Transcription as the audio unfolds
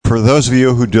For those of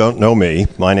you who don't know me,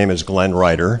 my name is Glenn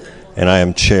Ryder, and I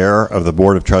am chair of the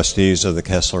Board of Trustees of the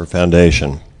Kessler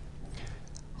Foundation.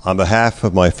 On behalf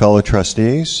of my fellow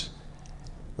trustees,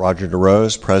 Roger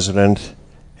DeRose, President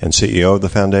and CEO of the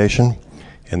Foundation,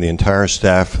 and the entire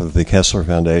staff of the Kessler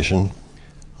Foundation,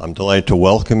 I'm delighted to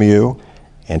welcome you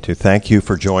and to thank you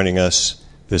for joining us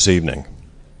this evening.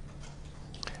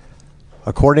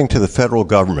 According to the federal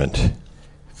government,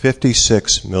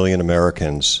 56 million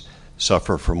Americans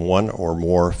suffer from one or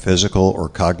more physical or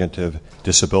cognitive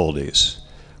disabilities,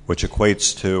 which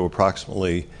equates to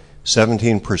approximately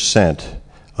 17%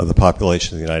 of the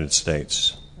population of the United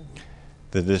States.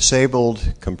 The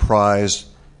disabled comprise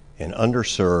an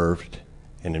underserved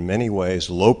and in many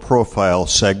ways low-profile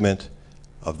segment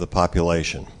of the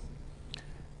population.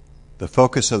 The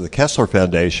focus of the Kessler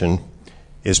Foundation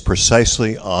is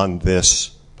precisely on this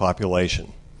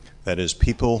population, that is,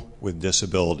 people with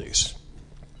disabilities.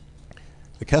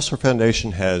 The Kessler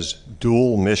Foundation has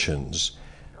dual missions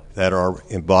that are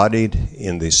embodied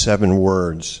in the 7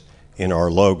 words in our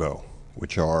logo,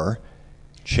 which are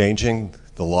changing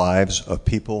the lives of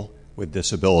people with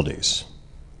disabilities.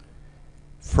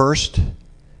 First,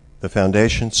 the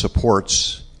Foundation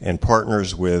supports and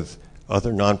partners with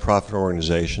other nonprofit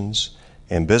organizations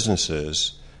and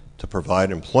businesses to provide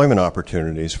employment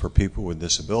opportunities for people with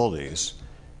disabilities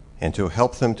and to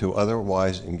help them to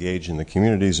otherwise engage in the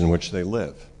communities in which they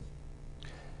live.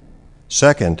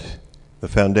 Second, the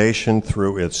Foundation,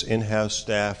 through its in-house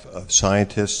staff of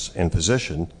scientists and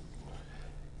physicians,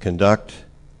 conducts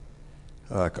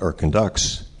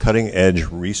cutting-edge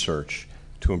research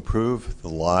to improve the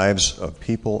lives of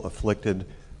people afflicted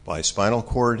by spinal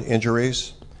cord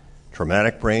injuries,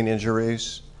 traumatic brain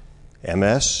injuries,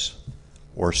 MS,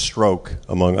 or stroke,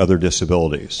 among other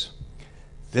disabilities.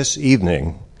 This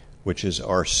evening, which is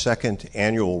our 2nd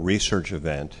annual research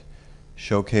event,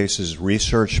 showcases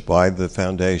research by the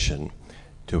Foundation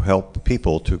to help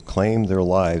people to claim their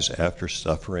lives after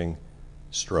suffering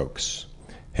strokes.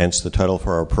 Hence the title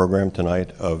for our program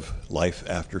tonight of Life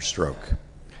After Stroke.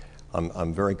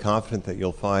 I'm very confident that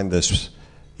you'll find this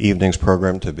evening's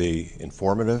program to be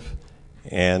informative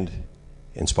and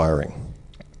inspiring.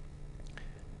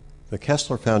 The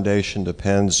Kessler Foundation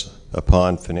depends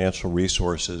upon financial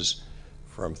resources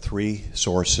from 3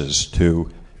 sources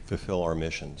to fulfill our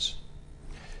missions.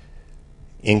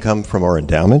 Income from our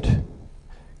endowment,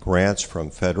 grants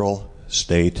from federal,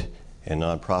 state, and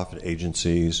nonprofit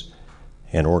agencies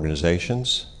and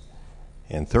organizations,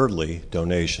 and thirdly,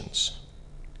 donations.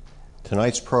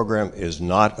 Tonight's program is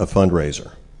not a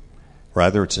fundraiser.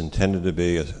 Rather, it's intended to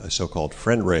be a so-called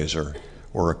friend-raiser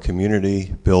or a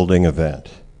community-building event.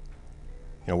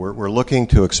 You know, we're looking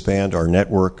to expand our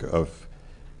network of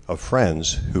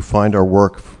friends who find our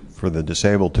work for the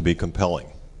disabled to be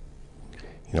compelling.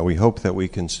 You know, we hope that we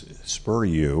can spur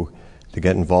you to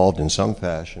get involved in some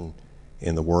fashion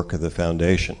in the work of the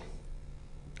Foundation.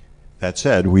 That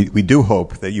said, we do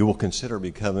hope that you will consider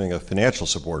becoming a financial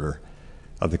supporter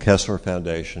of the Kessler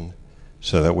Foundation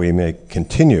so that we may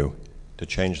continue to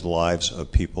change the lives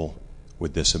of people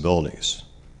with disabilities.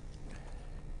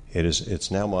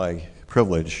 It's now my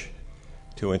privilege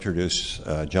to introduce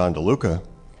John DeLuca,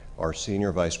 our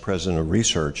Senior Vice President of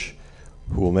Research,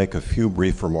 who will make a few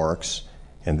brief remarks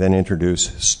and then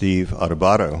introduce Steve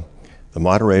Adubato, the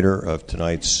moderator of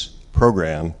tonight's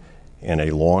program and a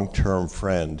long-term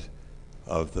friend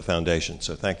of the Foundation.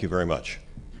 So thank you very much.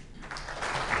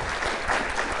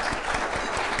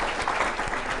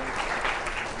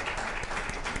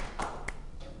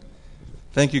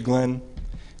 Thank you, Glenn,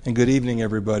 and good evening,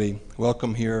 everybody.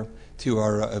 Welcome here to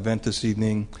our event this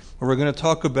evening, where we're going to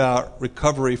talk about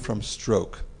recovery from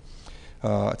stroke.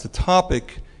 It's a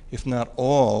topic, if not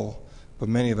all, but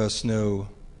many of us know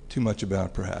too much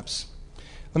about, perhaps.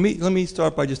 Let me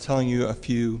start by just telling you a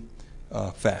few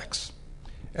facts.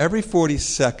 Every 40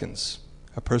 seconds,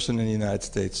 a person in the United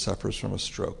States suffers from a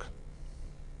stroke.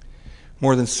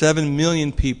 More than 7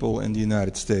 million people in the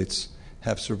United States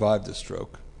have survived a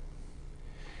stroke.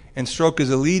 And stroke is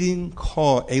a leading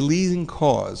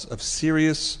cause of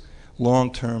serious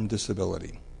long-term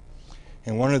disability.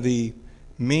 And one of the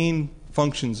main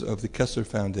functions of the Kessler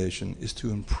Foundation is to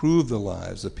improve the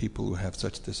lives of people who have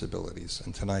such disabilities.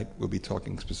 And tonight we'll be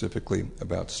talking specifically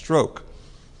about stroke.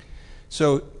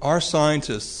 So our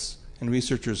scientists and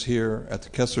researchers here at the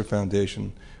Kessler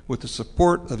Foundation, with the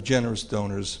support of generous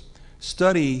donors,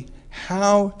 study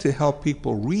how to help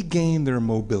people regain their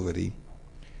mobility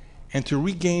and to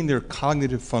regain their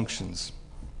cognitive functions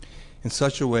in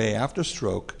such a way after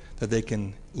stroke that they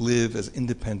can live as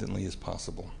independently as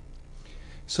possible.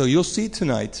 So you'll see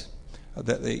tonight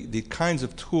the kinds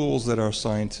of tools that our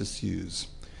scientists use,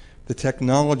 the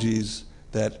technologies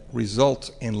that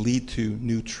result and lead to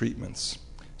new treatments,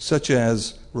 such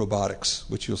as robotics,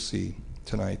 which you'll see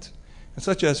tonight, and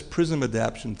such as prism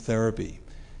adaptation therapy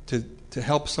to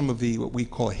help some of the what we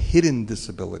call hidden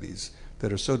disabilities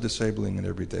that are so disabling in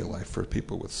everyday life for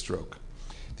people with stroke.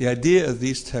 The idea of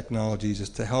these technologies is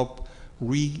to help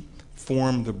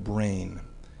reform the brain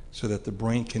so that the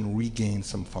brain can regain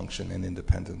some function and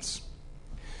independence.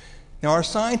 Now, our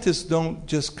scientists don't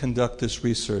just conduct this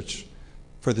research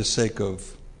for the sake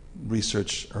of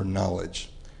research or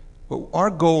knowledge. But our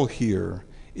goal here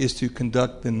is to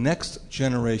conduct the next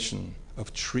generation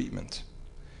of treatment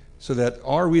so that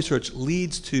our research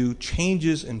leads to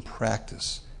changes in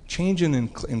practice, change in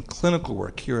clinical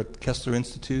work here at Kessler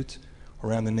Institute,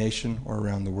 around the nation, or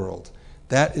around the world.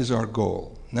 That is our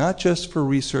goal, not just for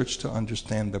research to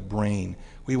understand the brain.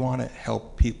 We want to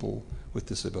help people with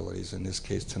disabilities, in this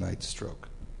case tonight, stroke.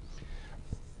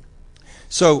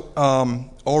 So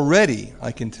already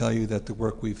I can tell you that the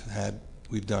work we've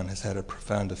done has had a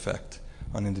profound effect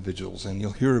on individuals, and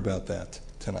you'll hear about that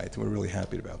tonight. We're really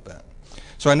happy about that.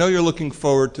 So I know you're looking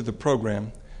forward to the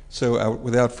program, so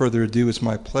without further ado, it's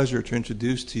my pleasure to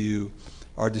introduce to you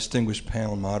our distinguished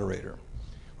panel moderator.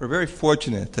 We're very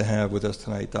fortunate to have with us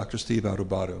tonight Dr. Steve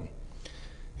Adubato.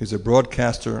 He's a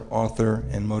broadcaster, author,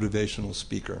 and motivational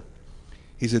speaker.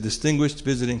 He's a distinguished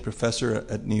visiting professor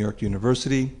at New York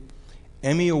University,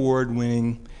 Emmy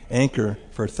Award-winning anchor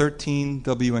for 13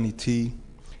 WNET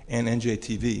and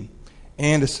NJTV,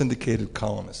 and a syndicated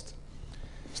columnist.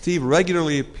 Steve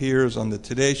regularly appears on The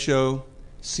Today Show,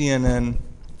 CNN,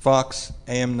 Fox,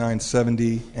 AM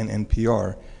 970, and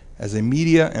NPR as a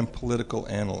media and political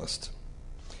analyst.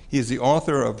 He is the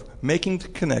author of Making the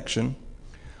Connection,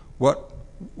 What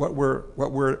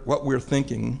We're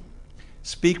Thinking,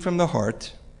 Speak from the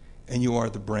Heart, and You Are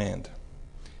the Brand.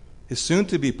 His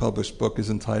soon-to-be-published book is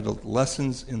entitled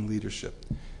Lessons in Leadership.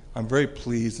 I'm very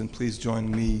pleased, and please join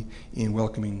me in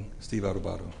welcoming Steve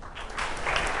Adubato.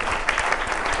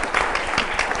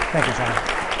 Thank you, John.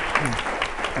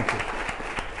 Thank you.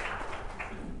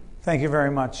 Thank you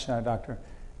very much, Doctor.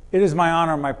 It is my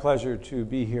honor and my pleasure to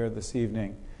be here this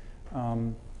evening.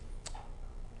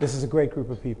 This is a great group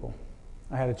of people.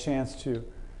 I had a chance to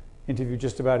interview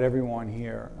just about everyone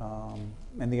here,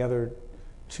 and the other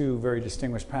two very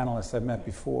distinguished panelists I've met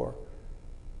before.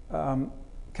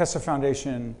 Kessler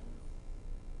Foundation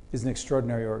is an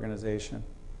extraordinary organization.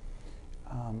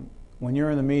 When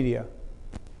you're in the media,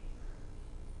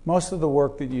 most of the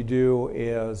work that you do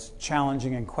is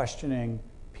challenging and questioning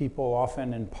people,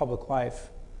 often in public life,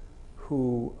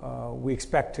 who we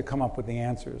expect to come up with the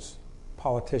answers,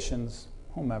 politicians,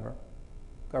 whomever,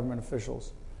 government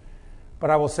officials. But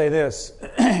I will say this,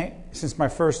 since my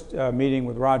first meeting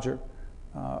with Roger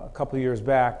a couple of years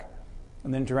back,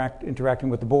 and then interacting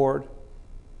with the board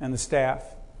and the staff,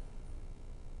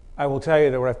 I will tell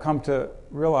you that what I've come to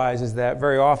realize is that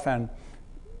very often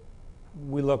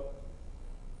we look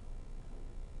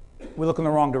in the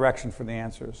wrong direction for the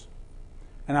answers.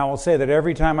 And I will say that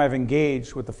every time I've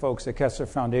engaged with the folks at Kessler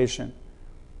Foundation,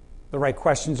 the right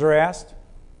questions are asked,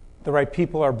 the right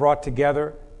people are brought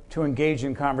together to engage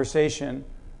in conversation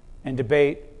and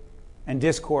debate and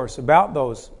discourse about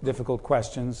those difficult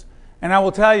questions. And I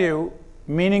will tell you,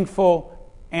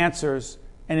 meaningful answers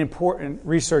and important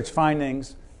research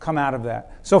findings come out of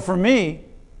that. So for me,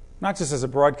 not just as a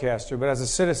broadcaster, but as a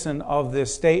citizen of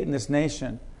this state and this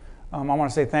nation, I want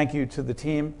to say thank you to the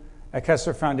team at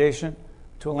Kessler Foundation,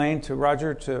 to Elaine, to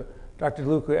Roger, to Dr.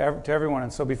 DeLuca, to everyone.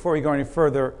 And so before we go any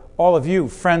further, all of you,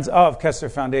 friends of Kessler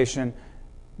Foundation,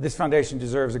 this foundation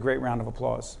deserves a great round of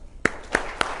applause.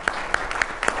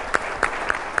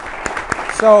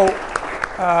 So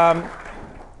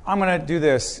I'm going to do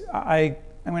this. I'm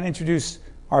going to introduce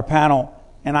our panel,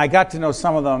 and I got to know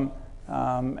some of them,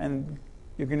 and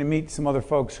you're going to meet some other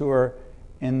folks who are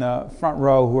in the front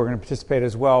row who are going to participate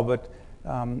as well, but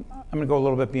I'm going to go a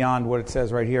little bit beyond what it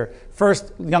says right here.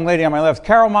 First, the young lady on my left,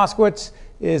 Carol Moskowitz,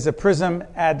 is a PRISM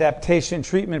adaptation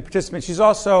treatment participant. She's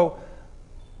also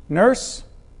nurse.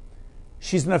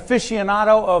 She's an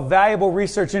aficionado of valuable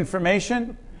research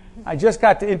information. I just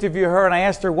got to interview her, and I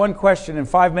asked her one question, and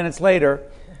 5 minutes later,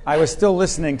 I was still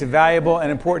listening to valuable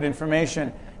and important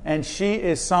information. And she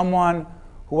is someone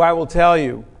who, I will tell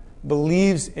you,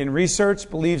 believes in research,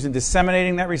 believes in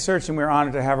disseminating that research, and we're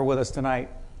honored to have her with us tonight.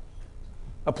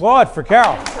 Applaud for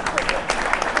Carol.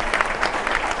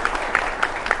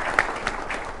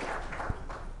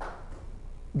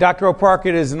 Dr. O'Park,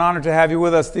 it is an honor to have you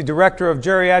with us, the Director of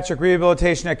Geriatric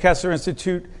Rehabilitation at Kessler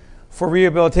Institute for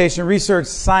Rehabilitation Research,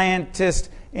 scientist,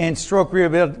 in stroke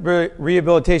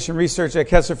rehabilitation research at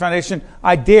Kessler Foundation.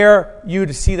 I dare you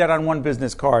to see that on one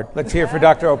business card. Let's hear it for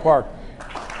Dr. O'Park.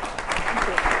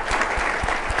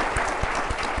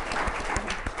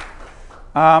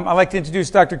 I'd like to introduce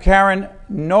Dr. Karen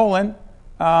Nolan.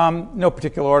 No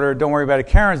particular order, don't worry about it.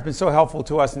 Karen's been so helpful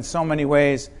to us in so many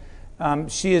ways.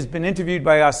 She has been interviewed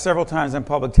by us several times on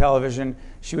public television.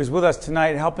 She was with us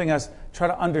tonight helping us try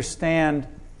to understand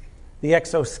the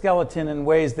exoskeleton in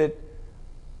ways that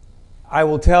I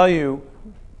will tell you,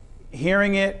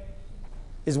 hearing it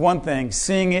is one thing,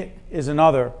 seeing it is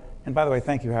another. And by the way,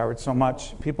 thank you, Howard, so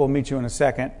much. People will meet you in a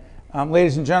second.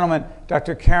 Ladies and gentlemen,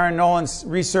 Dr. Karen Nolan,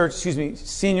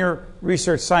 Senior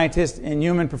Research Scientist in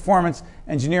Human Performance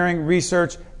Engineering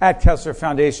Research at Kessler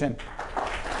Foundation.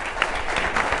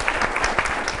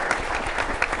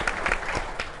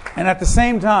 And at the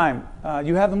same time,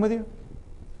 you have them with you?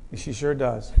 She sure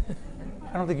does.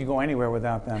 I don't think you go anywhere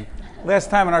without them. Last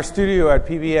time in our studio at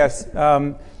PBS,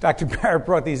 Dr. Barrett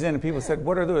brought these in, and people said,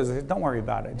 "What are those?" I said, "Don't worry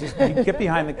about it. Just get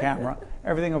behind the camera.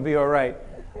 Everything will be all right."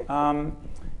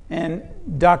 And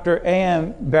Dr.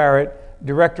 A.M. Barrett,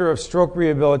 Director of Stroke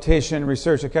Rehabilitation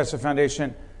Research at Kessler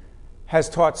Foundation, has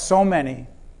taught so many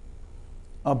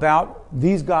about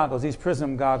these goggles, these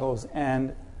Prism goggles,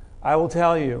 and I will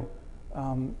tell you,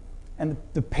 and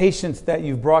the patients that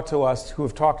you've brought to us who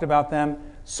have talked about them,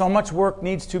 so much work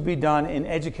needs to be done in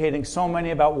educating so many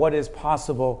about what is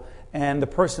possible, and the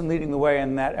person leading the way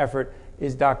in that effort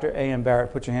is Dr. A.M.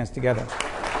 Barrett. Put your hands together.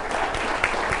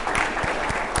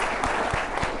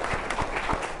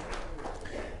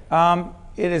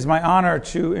 It is my honor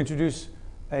to introduce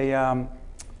a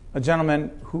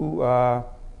gentleman who,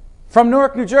 from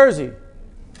Newark, New Jersey.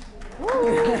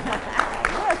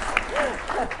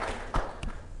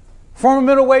 Former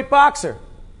middleweight boxer,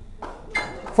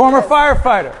 former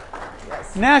firefighter,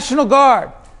 National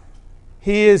Guard.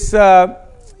 He is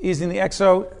he's in the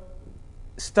EXO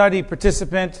study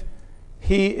participant.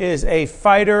 He is a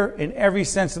fighter in every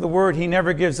sense of the word. He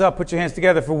never gives up. Put your hands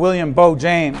together for William Bo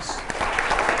James.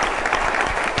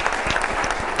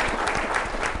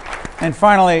 And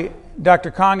finally, Dr.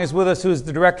 Kong is with us, who is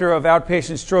the Director of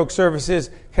Outpatient Stroke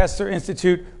Services, Kessler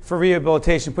Institute for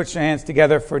Rehabilitation. Put your hands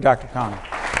together for Dr. Kong.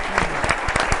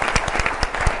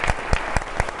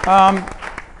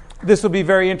 This will be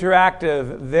very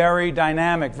interactive, very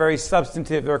dynamic, very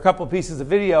substantive. There are a couple of pieces of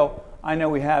video I know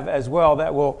we have as well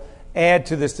that will add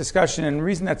to this discussion. And the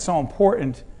reason that's so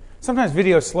important, sometimes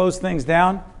video slows things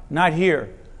down, not here.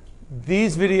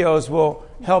 These videos will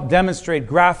help demonstrate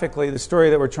graphically the story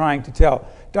that we're trying to tell.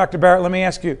 Dr. Barrett, let me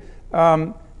ask you,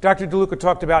 Dr. DeLuca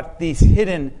talked about these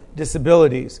hidden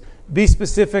disabilities. Be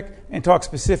specific and talk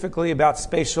specifically about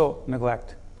spatial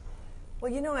neglect.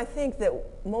 Well, you know, I think that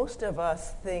most of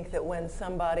us think that when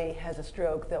somebody has a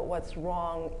stroke, that what's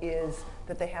wrong is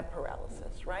that they have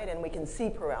paralysis, right? And we can see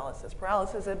paralysis.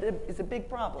 Paralysis is a big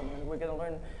problem, and we're going to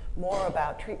learn more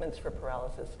about treatments for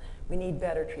paralysis. We need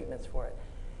better treatments for it.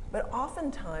 But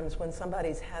oftentimes when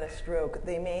somebody's had a stroke,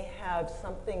 they may have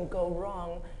something go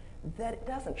wrong that it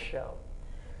doesn't show.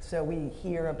 So we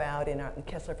hear about in our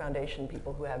Kessler Foundation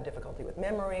people who have difficulty with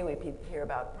memory. We hear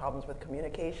about problems with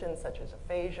communication, such as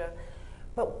aphasia.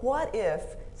 But what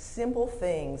if simple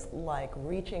things like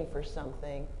reaching for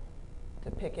something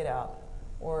to pick it up,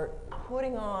 or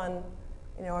putting on,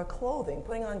 our clothing,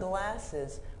 putting on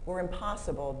glasses, were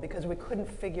impossible because we couldn't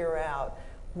figure out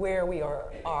where we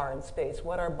are in space,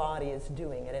 what our body is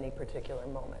doing at any particular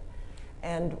moment.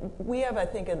 And we have, I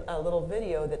think, a little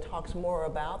video that talks more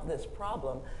about this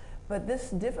problem. But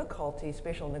this difficulty,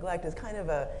 spatial neglect, is kind of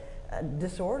a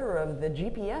disorder of the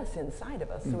GPS inside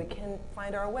of us, so we can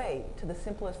find our way to the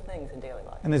simplest things in daily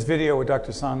life. And this video with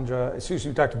Dr.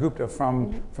 Dr. Gupta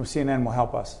from CNN will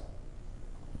help us.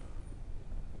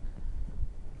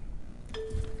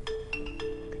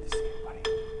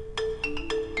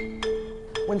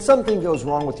 When something goes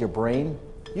wrong with your brain,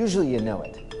 usually you know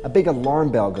it. A big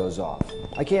alarm bell goes off.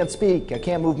 I can't speak, I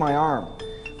can't move my arm.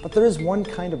 But there is one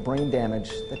kind of brain damage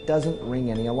that doesn't ring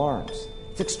any alarms.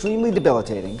 It's extremely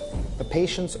debilitating, but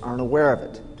patients aren't aware of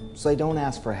it, so they don't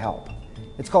ask for help.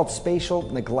 It's called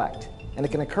spatial neglect, and it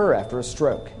can occur after a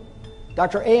stroke.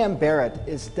 Dr. A.M. Barrett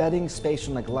is studying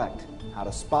spatial neglect, how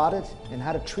to spot it and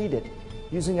how to treat it,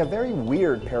 using a very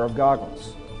weird pair of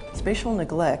goggles. Spatial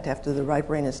neglect after the right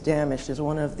brain is damaged is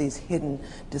one of these hidden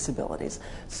disabilities.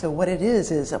 So what it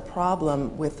is a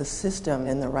problem with the system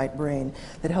in the right brain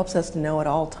that helps us to know at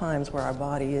all times where our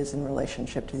body is in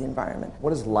relationship to the environment.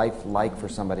 What is life like for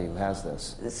somebody who has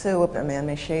this? So a man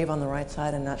may shave on the right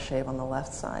side and not shave on the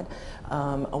left side.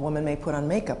 A woman may put on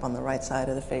makeup on the right side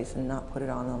of the face and not put it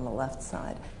on the left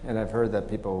side. And I've heard that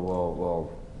people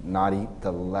will not eat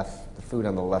the food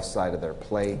on the left side of their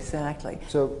plate. Exactly.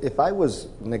 So if I was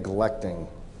neglecting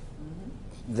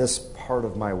this part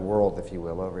of my world, if you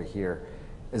will, over here,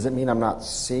 does it mean I'm not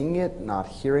seeing it, not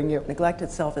hearing it? Neglect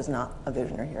itself is not a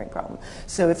vision or hearing problem.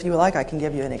 So if you like, I can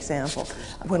give you an example.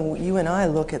 When you and I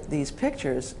look at these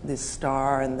pictures, this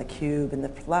star and the cube and the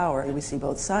flower, we see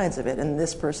both sides of it. And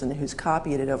this person who's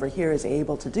copied it over here is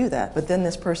able to do that. But then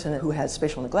this person who has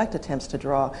spatial neglect attempts to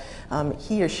draw,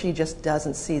 he or she just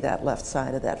doesn't see that left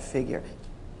side of that figure.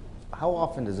 How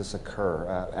often does this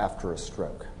occur after a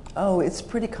stroke? Oh, it's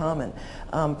pretty common.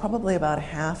 Probably about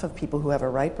half of people who have a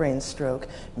right brain stroke,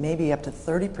 maybe up to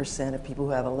 30% of people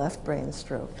who have a left brain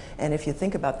stroke. And if you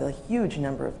think about the huge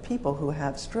number of people who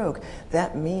have stroke,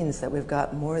 that means that we've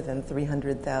got more than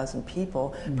 300,000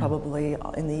 people probably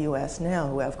in the U.S. now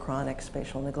who have chronic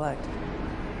spatial neglect.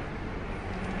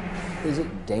 Is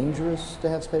it dangerous to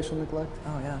have spatial neglect?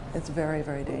 Oh yeah, it's very,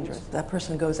 very dangerous. That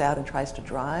person goes out and tries to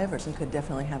drive, or person could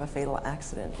definitely have a fatal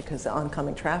accident because the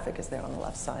oncoming traffic is there on the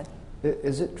left side.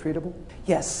 Is it treatable?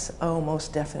 Yes, oh,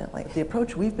 most definitely. The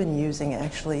approach we've been using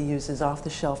actually uses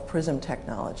off-the-shelf prism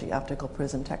technology, optical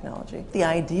prism technology. The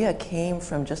idea came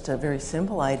from just a very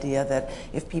simple idea that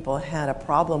if people had a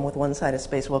problem with one side of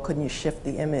space, well, couldn't you shift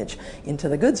the image into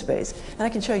the good space? And I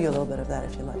can show you a little bit of that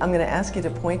if you like. I'm going to ask you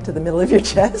to point to the middle of your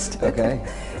chest. Okay.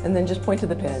 And then just point to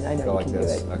the pen. I know Go you like can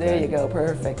this. do it. Okay. There you go,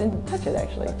 perfect. And touch it,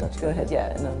 actually. Touch it. Go ahead,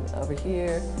 yeah. And then over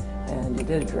here. And you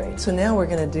did great. So now we're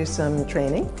going to do some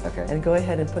training. Okay. And go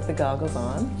ahead and put the goggles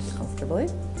on comfortably.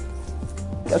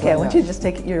 Okay, I want you to just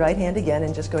take your right hand again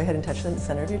and just go ahead and touch the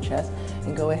center of your chest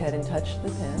and go ahead and touch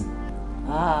the pen.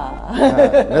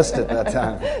 Missed it that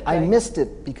time. I missed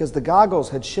it because the goggles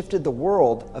had shifted the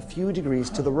world a few degrees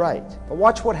to the right. But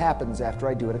watch what happens after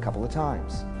I do it a couple of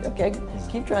times. Okay,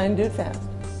 keep trying to do it fast.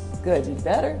 Good, you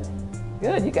better.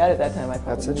 Good, you got it that time.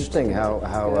 That's interesting how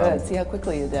Good, see how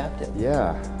quickly you adapted.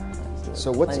 Yeah. So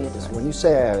when you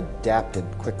say I adapted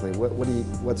quickly,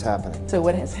 what's happening? So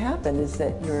what has happened is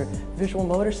that your visual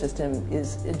motor system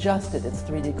is adjusted its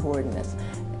 3D coordinates,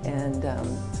 and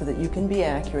so that you can be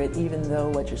accurate even though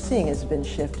what you're seeing has been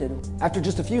shifted. After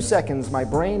just a few seconds, my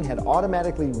brain had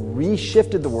automatically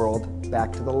reshifted the world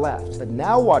back to the left. But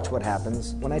now watch what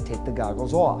happens when I take the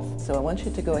goggles off. So I want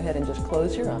you to go ahead and just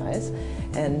close your eyes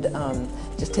and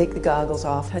just take the goggles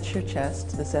off, touch your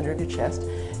chest, the center of your chest,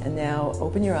 and now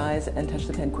open your eyes and touch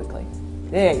the pen quickly.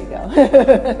 There you go.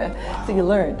 So you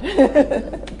learned.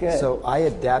 Good. So I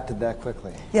adapted that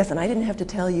quickly. Yes, and I didn't have to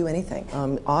tell you anything.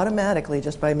 Automatically,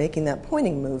 just by making that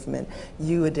pointing movement,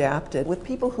 you adapted. With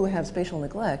people who have spatial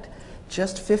neglect,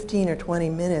 just 15 or 20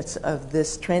 minutes of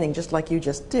this training, just like you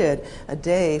just did, a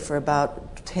day for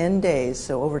about 10 days,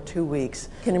 so over 2 weeks,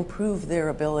 can improve their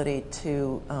ability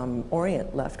to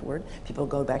orient leftward. People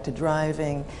go back to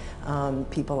driving.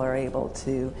 People are able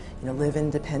to live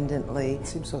independently. It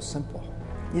seems so simple.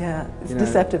 Yeah, it's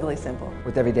deceptively simple.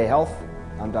 With Everyday Health,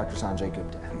 I'm Dr. Sanjay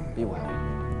Gupta. Be well.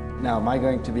 Now, am I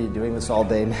going to be doing this all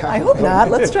day now? I hope not.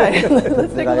 Let's try it.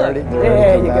 Let's take a look.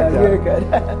 There you go. You're good.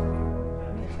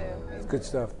 Good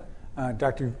stuff.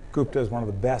 Dr. Gupta is one of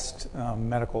the best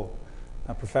medical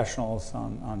professionals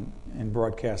in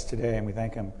broadcast today, and we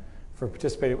thank him for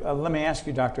participating. Let me ask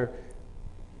you, Doctor,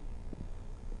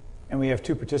 and we have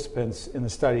 2 participants in the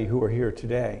study who are here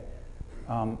today.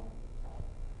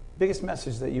 Biggest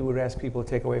message that you would ask people to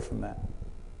take away from that?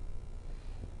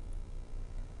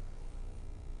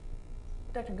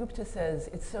 Dr. Gupta says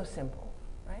it's so simple,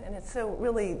 right? And it's so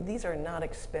really, these are not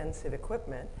expensive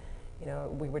equipment.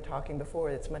 We were talking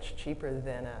before, it's much cheaper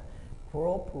than a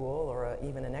whirlpool or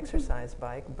even an exercise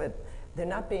bike, but they're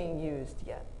not being used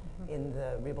yet in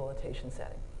the rehabilitation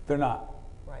setting. They're not.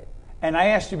 Right. And I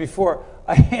asked you before,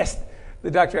 I asked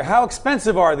the doctor, how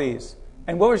expensive are these?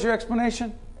 And what was your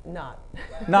explanation? Not.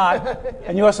 Not.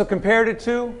 And you also compared it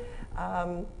to?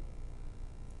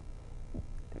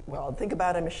 Well, think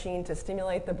about a machine to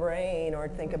stimulate the brain, or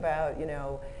think about,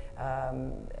 a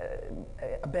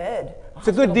bed. It's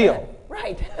a good deal. Bed.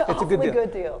 Right. It's a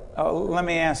good deal. Let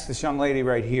me ask this young lady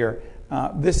right here.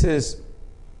 This is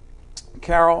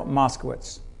Carol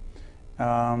Moskowitz.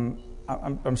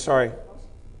 I'm sorry.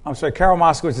 Carol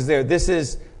Moskowitz is there. This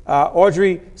is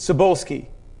Audrey Sobolski.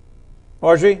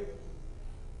 Audrey?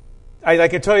 I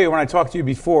can tell you when I talked to you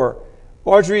before,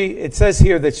 Audrey, it says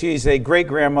here that she's a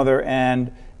great-grandmother,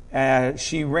 and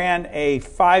she ran a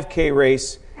 5K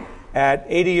race at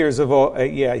 80 years of old.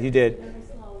 Yeah, you did.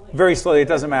 Very slowly, it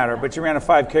doesn't matter. But you ran a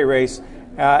 5K race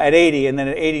at 80, and then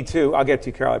at 82, I'll get to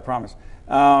you, Carol, I promise.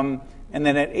 And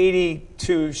then at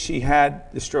 82, she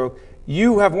had the stroke.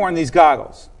 You have worn these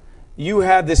goggles. You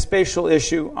have this spatial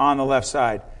issue on the left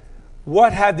side.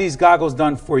 What have these goggles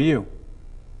done for you?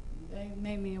 They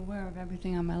made me aware of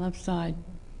everything on my left side.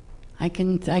 I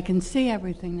can see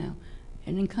everything now.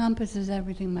 It encompasses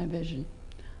everything, my vision.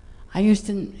 I used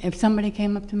to, if somebody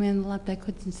came up to me on the left, I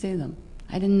couldn't see them.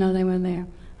 I didn't know they were there.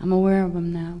 I'm aware of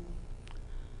them now.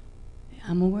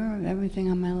 I'm aware of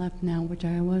everything on my left now, which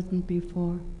I wasn't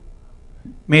before.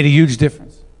 Made a huge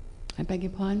difference. I beg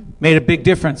your pardon? Made a big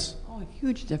difference. Oh, a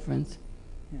huge difference.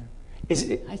 Yeah.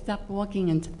 I stopped walking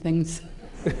into things.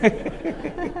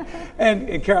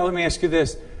 And Carol, let me ask you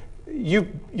this. You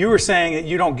were saying that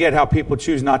you don't get how people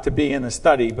choose not to be in the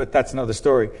study, but that's another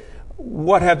story.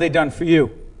 What have they done for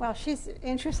you? Well, she's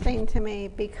interesting to me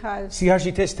because... See how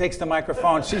she just takes the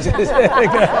microphone? She's go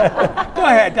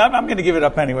ahead. I'm going to give it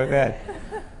up anyway. Go ahead.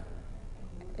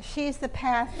 She's the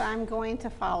path I'm going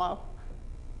to follow.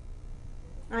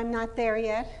 I'm not there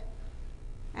yet.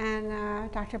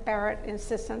 And Dr. Barrett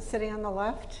insists on sitting on the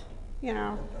left, you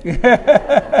know.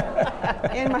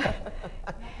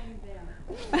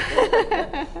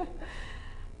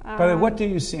 By the way, what do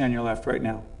you see on your left right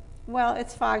now? Well,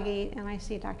 it's foggy, and I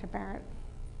see Dr. Barrett.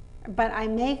 But I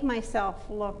make myself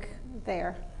look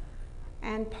there.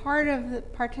 And part of the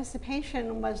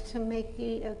participation was to make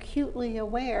me acutely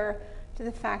aware to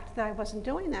the fact that I wasn't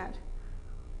doing that.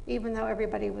 Even though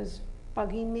everybody was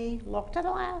bugging me, look to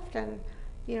the left, and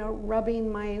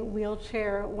rubbing my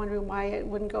wheelchair, wondering why it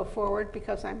wouldn't go forward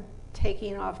because I'm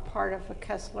taking off part of a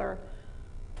Kessler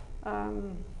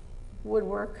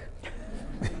woodwork.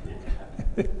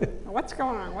 What's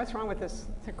going on? What's wrong with this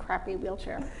crappy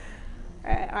wheelchair?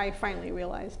 I finally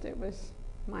realized it was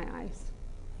my eyes.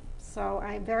 So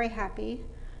I'm very happy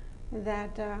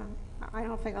that I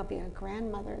don't think I'll be a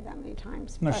grandmother that many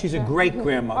times. No, she's a great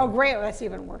grandmother. Oh, great. Well, that's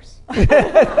even worse.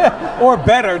 Or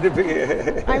better.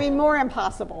 I mean, more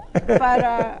impossible.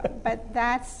 But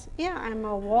that's, I'm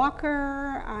a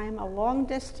walker, I'm a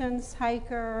long-distance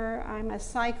hiker, I'm a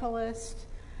cyclist,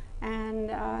 and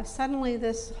suddenly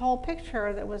this whole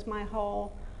picture that was my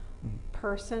whole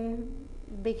person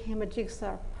became a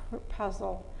jigsaw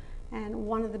puzzle. And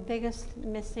one of the biggest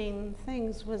missing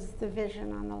things was the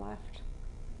vision on the left.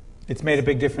 It's made a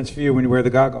big difference for you when you wear the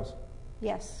goggles.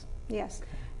 Yes.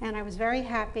 And I was very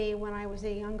happy when I was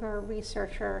a younger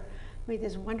researcher with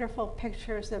these wonderful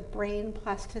pictures of brain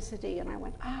plasticity, and I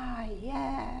went,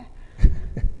 yeah.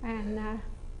 And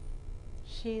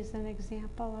she's an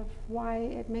example of why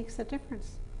it makes a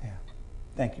difference. Yeah.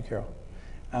 Thank you, Carol.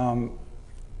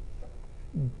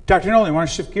 Dr. Nolan, you want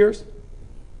to shift gears?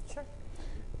 Sure.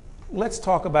 Let's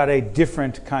talk about a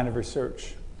different kind of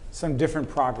research, some different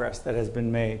progress that has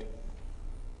been made.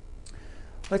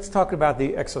 Let's talk about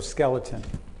the exoskeleton.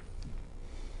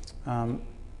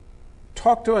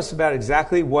 Talk to us about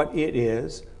exactly what it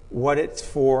is, what it's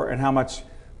for, and how much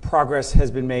progress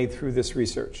has been made through this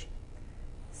research.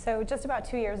 So just about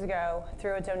 2 years ago,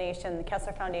 through a donation, the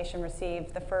Kessler Foundation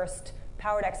received the first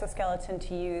powered exoskeleton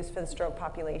to use for the stroke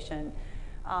population.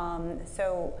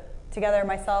 So together,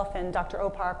 myself and Dr.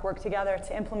 Opark worked together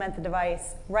to implement the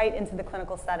device right into the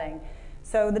clinical setting.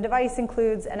 So the device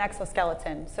includes an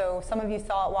exoskeleton. So some of you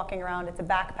saw it walking around. It's a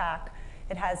backpack.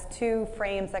 It has 2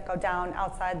 frames that go down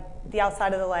the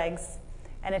outside of the legs,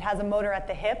 and it has a motor at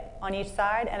the hip on each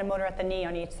side and a motor at the knee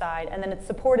on each side, and then it's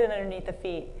supported underneath the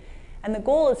feet. And the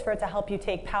goal is for it to help you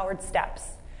take powered steps,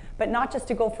 but not just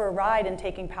to go for a ride and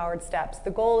taking powered steps. The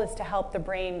goal is to help the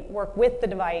brain work with the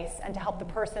device and to help the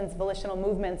person's volitional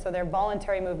movements or their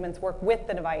voluntary movements work with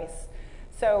the device.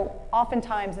 So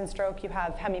oftentimes in stroke you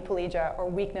have hemiplegia or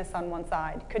weakness on one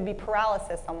side. Could be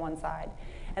paralysis on one side.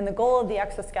 And the goal of the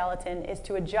exoskeleton is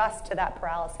to adjust to that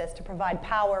paralysis, to provide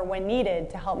power when needed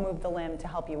to help move the limb, to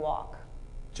help you walk.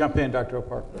 Jump in, Dr.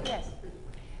 Opark. Yes.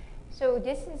 So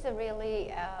this is a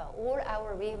really, all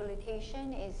our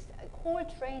rehabilitation is, core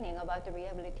training about the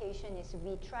rehabilitation is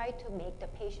we try to make the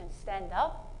patient stand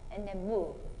up and then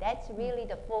move. That's really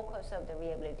the focus of the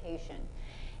rehabilitation.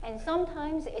 And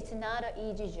sometimes it's not an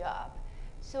easy job.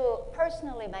 So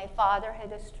personally, my father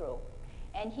had a stroke,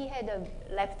 and he had a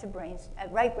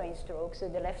right brain stroke, so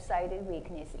the left-sided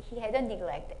weakness. He had a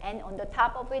neglect, and on the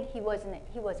top of it, he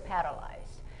was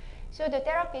paralyzed. So the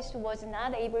therapist was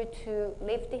not able to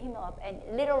lift him up, and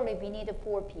literally we needed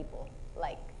 4 people,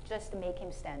 just to make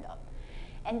him stand up.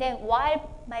 And then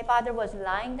while my father was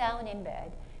lying down in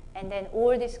bed, and then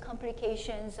all these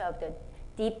complications of the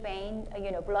deep vein,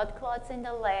 blood clots in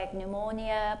the leg,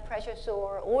 pneumonia, pressure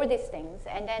sore, all these things,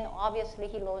 and then obviously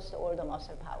he lost all the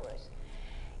muscle powers.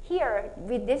 Here,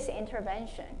 with this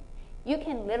intervention, you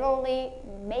can literally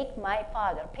make my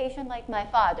father, a patient like my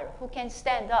father, who can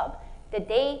stand up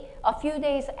a few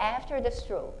days after the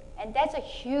stroke, and that's a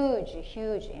huge,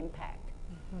 huge impact.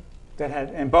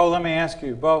 And Bo, let me ask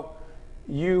you, Bo,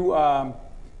 you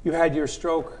had your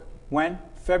stroke when?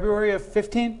 February of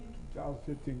 15?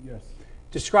 2015, yes.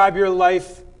 Describe your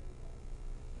life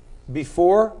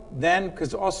before, then,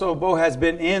 because also Bo has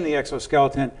been in the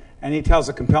exoskeleton, and he tells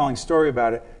a compelling story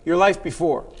about it. Your life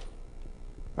before.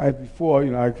 Before,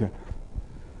 I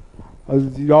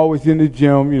was always in the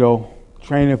gym,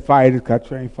 training fighters. I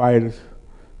trained fighters.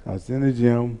 I was in the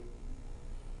gym.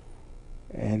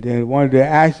 And then one day,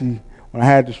 actually, when I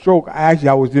had the stroke, I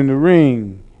was in the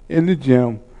ring, in the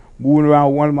gym, moving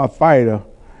around with one of my fighters.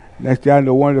 Next thing I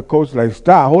know, one of the coaches like,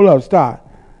 stop, hold up, stop.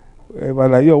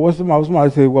 Everybody like, yo, what's the matter? I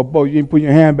said, well, Bo, you didn't put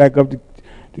your hand back up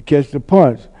to catch the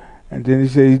punch. And then he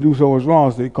said he knew something was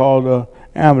wrong, so they called the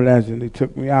ambulance and they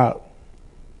took me out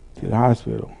to the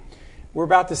hospital. We're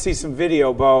about to see some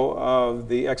video, Bo, of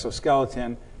the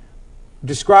exoskeleton.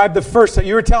 Describe the first time.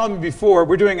 You were telling me before,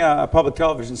 we're doing a public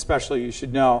television special, you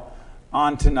should know,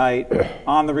 on tonight,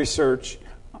 on the research,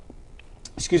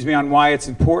 on why it's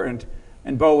important.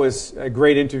 And Bo was a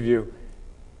great interview.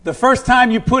 The first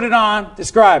time you put it on,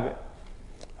 describe it.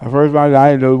 The first time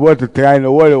I didn't know what to think. I didn't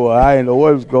know what it was. I didn't know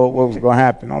what was going to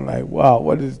happen. I'm like, wow,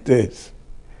 what is this?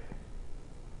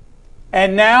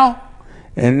 And now?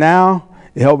 And now,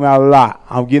 it helped me out a lot.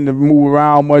 I'm getting to move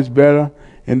around much better,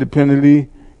 independently.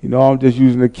 I'm just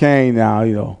using a cane now,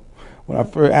 When I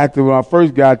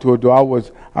first got to it, though,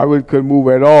 I really couldn't move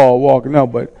at all walking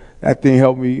up, but that thing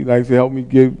helped me, helped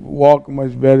me walk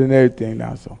much better than everything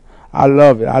now. So I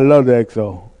love it. I love the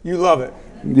Exo. You love it?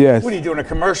 Yes. What are you doing, a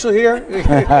commercial here?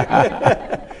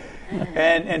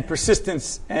 and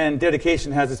persistence and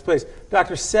dedication has its place.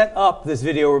 Doctor, set up this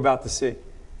video we're about to see.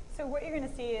 So what you're going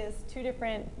to see is two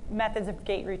different methods of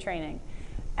gait retraining.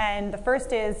 And the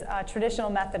first is a traditional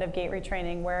method of gait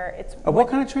retraining where it's... What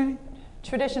kind of training?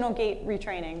 Traditional gait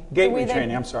retraining. Gait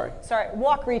retraining, I'm sorry.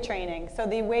 Walk retraining. So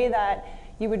the way that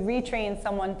you would retrain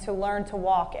someone to learn to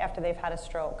walk after they've had a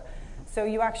stroke. So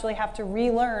you actually have to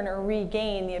relearn or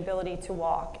regain the ability to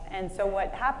walk. And so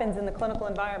what happens in the clinical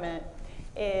environment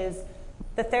is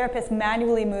the therapist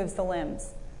manually moves the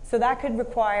limbs. So that could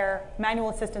require manual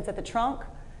assistance at the trunk.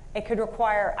 It could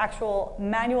require actual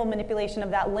manual manipulation of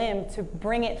that limb to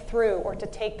bring it through or to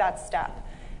take that step.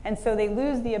 And so they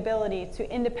lose the ability to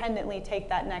independently take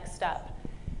that next step.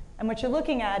 And what you're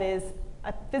looking at is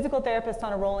a physical therapist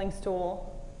on a rolling stool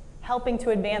helping to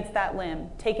advance that limb,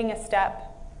 taking a step.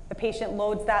 The patient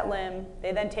loads that limb.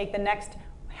 They then take the next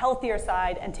healthier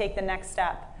side and take the next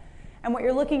step. And what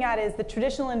you're looking at is the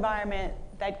traditional environment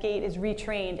that gait is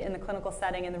retrained in the clinical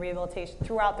setting in the rehabilitation,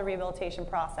 throughout the rehabilitation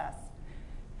process.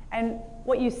 And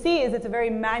what you see is it's a very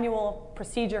manual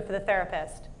procedure for the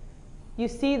therapist. You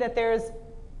see that there's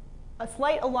a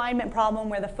slight alignment problem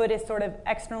where the foot is sort of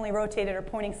externally rotated or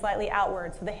pointing slightly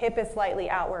outward, so the hip is slightly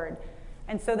outward.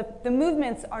 And so the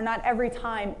movements are not every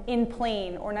time in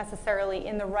plane or necessarily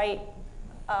in the right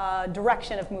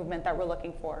direction of movement that we're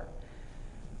looking for.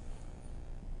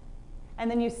 And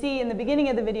then you see in the beginning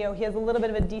of the video, he has a little bit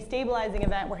of a destabilizing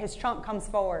event where his trunk comes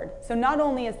forward. So not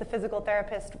only is the physical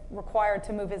therapist required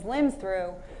to move his limbs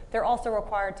through, they're also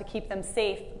required to keep them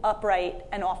safe, upright,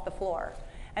 and off the floor.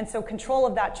 And so control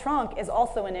of that trunk is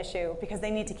also an issue because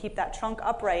they need to keep that trunk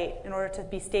upright in order to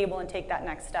be stable and take that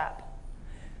next step.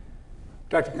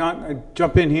 Dr. Khan,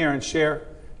 jump in here and share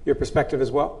your perspective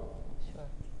as well. Sure.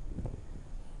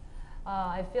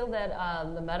 I feel that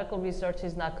the medical research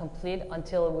is not complete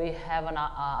until we have an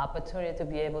opportunity to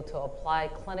be able to apply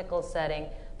clinical setting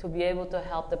to be able to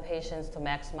help the patients to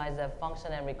maximize their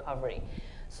function and recovery.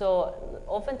 So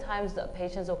oftentimes the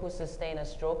patients who sustain a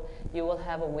stroke, you will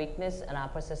have a weakness on the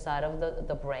opposite side of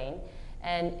the brain.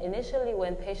 And initially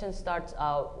when patients start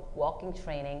walking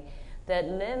training, that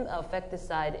limb affected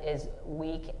side is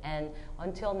weak, and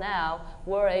until now,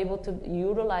 we're able to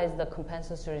utilize the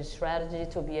compensatory strategy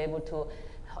to be able to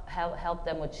help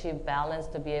them achieve balance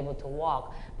to be able to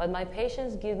walk. But my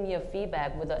patients give me a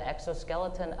feedback with the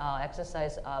exoskeleton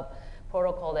exercise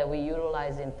protocol that we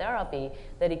utilize in therapy,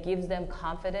 that it gives them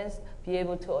confidence, be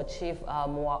able to achieve a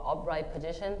more upright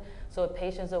position. So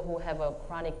patients who have a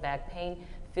chronic back pain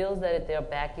feels that their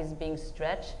back is being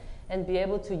stretched, and be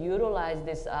able to utilize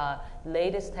this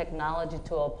latest technology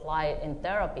to apply it in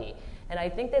therapy. And I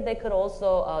think that they could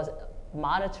also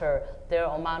monitor their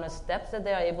amount of steps that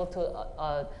they are able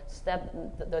to step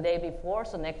the day before,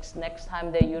 so next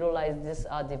time they utilize this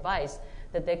device,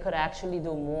 that they could actually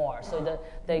do more. So that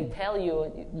they tell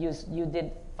you, you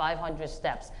did 500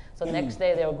 steps. So next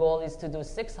day their goal is to do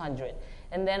 600.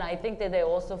 And then I think that they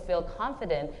also feel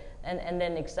confident and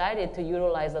then excited to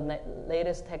utilize the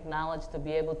latest technology to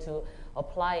be able to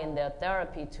apply in their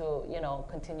therapy to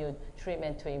continue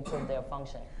treatment to improve their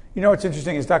function. You know what's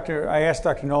interesting is I asked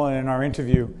Dr. Nolan in our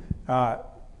interview,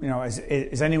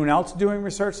 is anyone else doing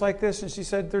research like this? And she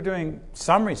said they're doing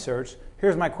some research.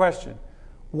 Here's my question.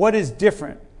 What is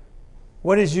different?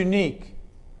 What is unique?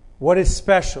 What is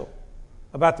special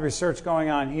about the research going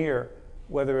on here,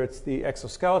 whether it's the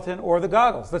exoskeleton or the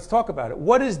goggles? Let's talk about it.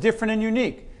 What is different and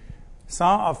unique?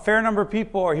 A fair number of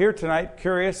people are here tonight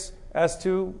curious as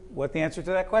to what the answer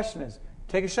to that question is.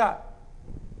 Take a shot.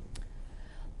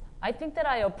 I think that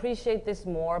I appreciate this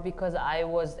more because I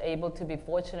was able to be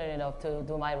fortunate enough to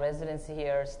do my residency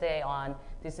here, stay on.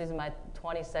 This is my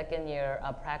 22nd year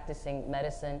practicing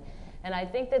medicine. And I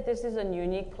think that this is a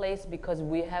unique place because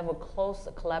we have a close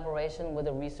collaboration with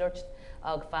the research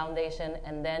foundation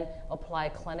and then apply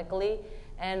clinically.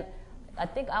 And I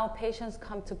think our patients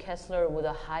come to Kessler with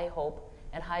a high hope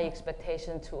and high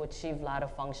expectation to achieve lateral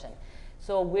function.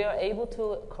 So we are able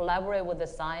to collaborate with the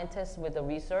scientists, with the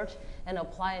research, and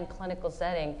apply in clinical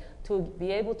setting to be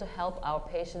able to help our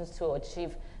patients to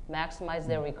maximize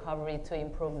their recovery, to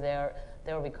improve their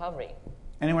recovery.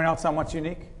 Anyone else on what's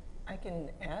unique? I can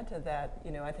add to that.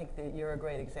 I think that you're a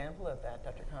great example of that,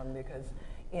 Dr. Kong, because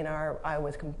I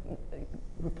was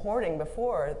reporting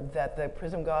before that the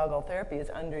Prism goggle therapy is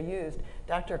underused.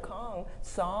 Dr. Kong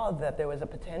saw that there was a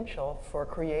potential for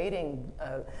creating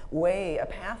a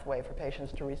pathway for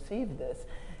patients to receive this.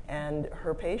 And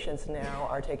her patients now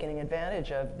are taking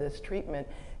advantage of this treatment,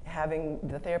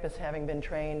 the therapists having been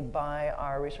trained by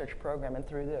our research program and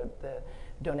through the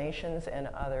donations and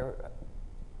other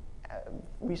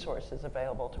resources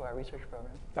available to our research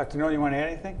program. Dr. Nolan, you want to add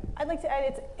anything? I'd like to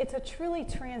add it's a truly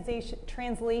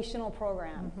translational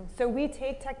program. Mm-hmm. So we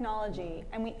take technology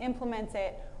and we implement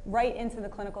it right into the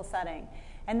clinical setting.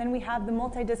 And then we have the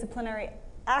multidisciplinary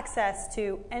access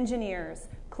to engineers,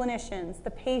 clinicians,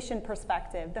 the patient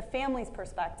perspective, the family's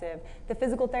perspective, the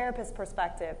physical therapist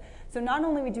perspective. So not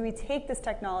only do we take this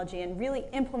technology and really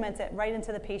implement it right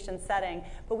into the patient setting,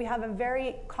 but we have a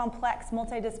very complex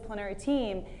multidisciplinary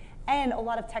team and a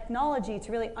lot of technology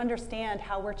to really understand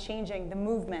how we're changing the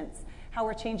movements, how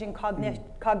we're changing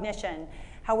cognition,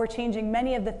 how we're changing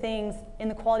many of the things in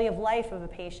the quality of life of a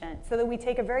patient, so that we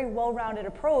take a very well-rounded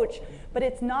approach, but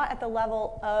it's not at the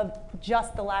level of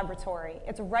just the laboratory.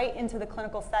 It's right into the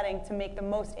clinical setting to make the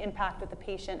most impact with the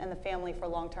patient and the family for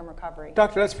long-term recovery.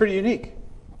 Doctor, that's pretty unique.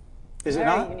 Is it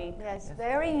not? Very unique. Yes,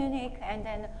 very unique. And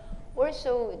then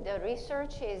also, the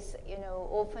research is,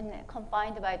 often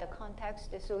confined by the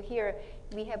context. So here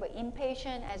we have an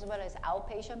inpatient as well as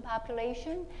outpatient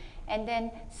population, and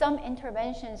then some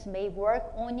interventions may work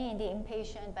only in the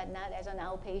inpatient, but not as an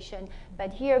outpatient.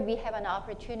 But here we have an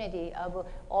opportunity of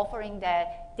offering the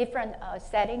different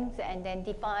settings, and then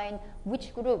define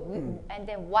which group and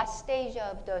then what stage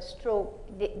of the stroke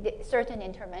the certain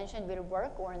intervention will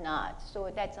work or not.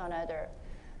 So that's another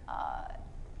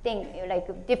thing,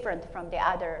 different from the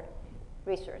other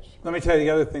research. Let me tell you the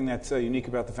other thing that's unique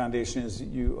about the foundation is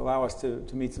you allow us to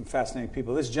meet some fascinating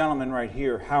people. This gentleman right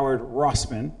here, Howard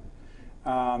Rossman,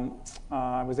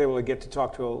 I was able to get to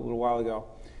talk to a little while ago.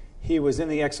 He was in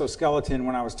the exoskeleton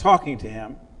when I was talking to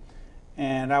him,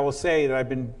 and I will say that I've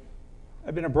been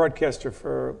a broadcaster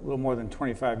for a little more than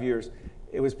 25 years.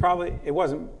 It was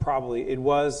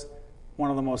one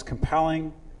of the most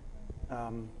compelling,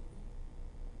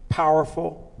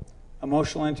 powerful,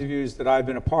 emotional interviews that I've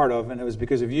been a part of, and it was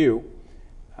because of you.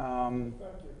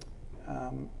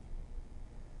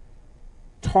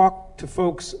 Talk to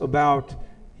folks about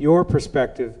your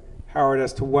perspective, Howard,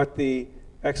 as to what the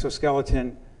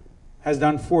exoskeleton has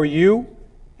done for you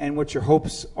and what your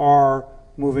hopes are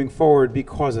moving forward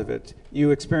because of it. You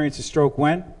experienced a stroke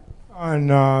when?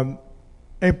 On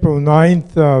April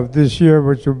 9th of this year,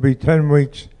 which will be 10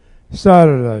 weeks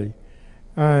Saturday.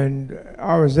 And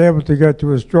I was able to get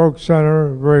to a stroke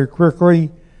center very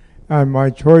quickly, and my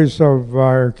choice of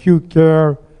acute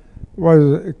care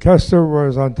was Kessler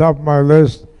was on top of my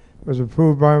list, was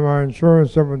approved by my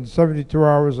insurance, and within 72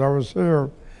 hours I was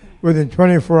here. Within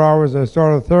 24 hours I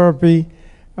started therapy,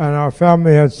 and our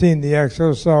family had seen the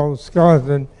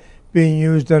exoskeleton being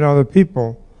used on other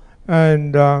people.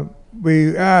 And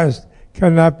we asked,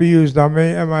 can that be used on me?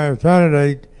 Am I a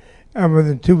candidate? And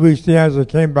within 2 weeks, the answer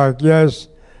came back yes,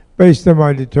 based on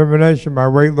my determination, my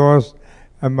weight loss,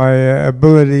 and my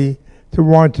ability to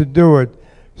want to do it.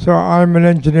 So I'm an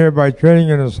engineer by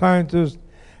training and a scientist,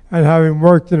 and having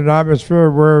worked in an atmosphere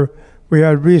where we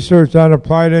had research and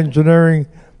applied engineering,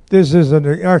 this is an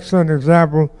excellent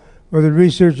example where the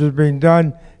research is being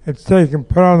done, it's taken,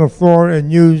 put on the floor,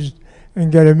 and used, and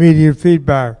get immediate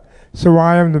feedback. So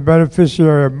I am the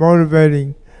beneficiary of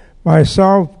motivating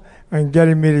myself and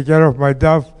getting me to get off my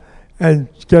duff and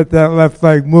get that left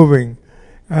leg moving.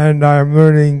 And I'm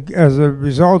learning as a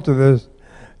result of this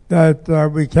that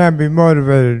we can be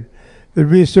motivated. The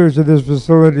research at this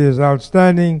facility is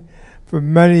outstanding. For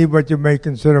many what you may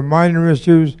consider minor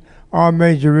issues are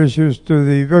major issues to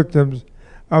the victims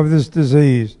of this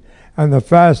disease. And the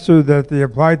faster that the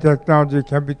applied technology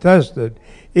can be tested,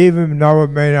 even though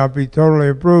it may not be totally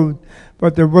approved,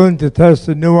 but they're willing to test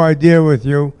a new idea with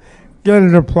you, get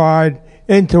it applied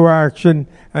into action,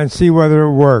 and see whether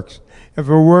it works. If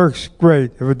it works,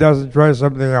 great. If it doesn't, try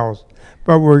something else.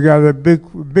 But we got a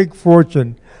big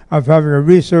fortune of having a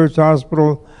research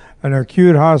hospital, an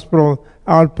acute hospital,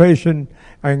 outpatient,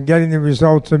 and getting the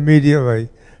results immediately.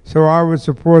 So I would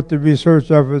support the research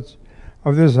efforts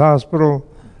of this hospital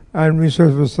and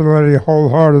research facility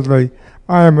wholeheartedly.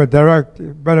 I am a direct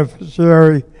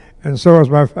beneficiary, and so is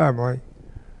my family.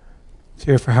 Let's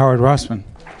hear for Howard Rossman.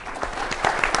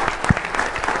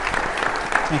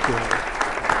 Thank you, Howard.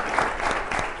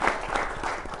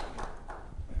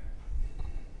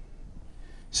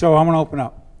 So I'm going to open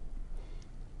up.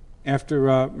 After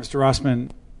Mr.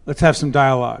 Rossman, let's have some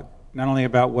dialogue, not only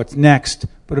about what's next,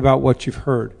 but about what you've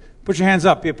heard. Put your hands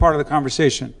up, be a part of the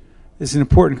conversation. This is an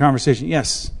important conversation.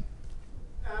 Yes?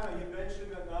 Anna, you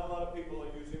mentioned that not a lot of people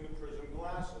are using the Prism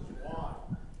glasses. Why?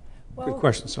 Well, good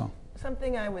question, Saul.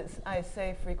 Something I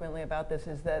say frequently about this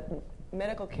is that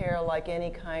medical care, like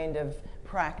any kind of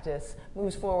practice,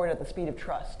 moves forward at the speed of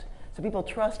trust. So people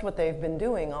trust what they've been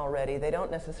doing already. They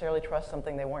don't necessarily trust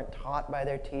something they weren't taught by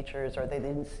their teachers or they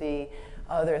didn't see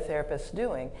other therapists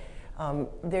doing.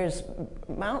 There's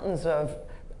mountains of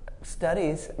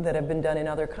studies that have been done in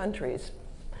other countries.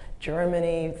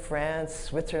 Germany, France,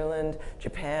 Switzerland,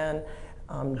 Japan,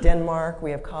 Denmark,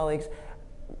 we have colleagues.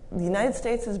 The United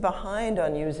States is behind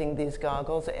on using these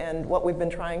goggles, and what we've been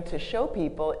trying to show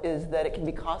people is that it can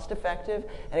be cost effective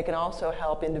and it can also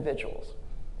help individuals.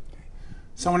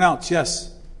 Someone else,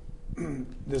 yes.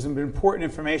 There's some important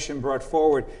information brought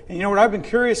forward. And you know what I've been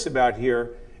curious about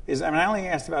here is, I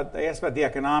asked about the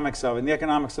economics of it, and the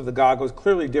economics of the goggles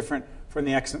clearly different from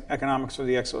the economics of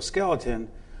the exoskeleton.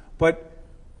 But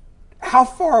how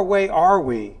far away are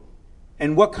we,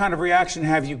 and what kind of reaction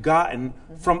have you gotten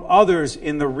from others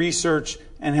in the research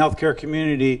and healthcare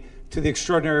community to the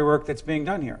extraordinary work that's being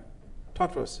done here?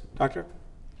 Talk to us, Doctor.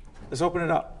 Let's open it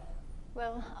up.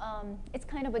 Well, it's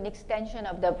kind of an extension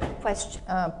of the question.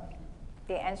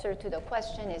 The answer to the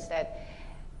question is that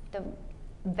the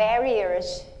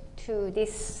barriers to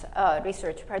this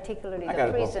research, particularly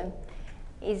the PRISM,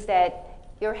 is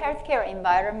that your healthcare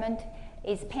environment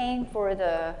is paying for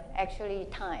the actually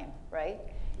time, right?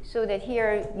 So that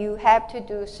here you have to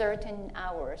do certain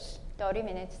hours, 30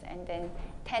 minutes, and then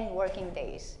 10 working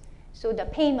days. So the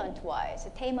payment-wise,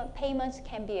 payments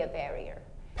can be a barrier.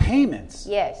 Payments?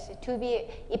 Yes,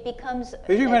 it becomes... Are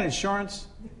you talking about insurance?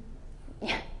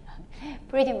 Yeah,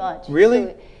 pretty much.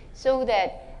 Really? So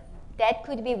that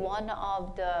could be one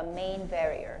of the main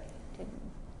barrier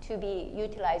to be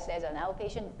utilized as an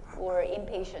outpatient or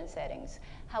inpatient settings.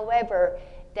 However,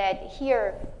 that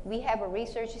here we have a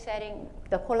research setting.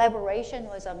 The collaboration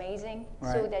was amazing,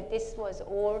 right. So that this was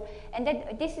all, and then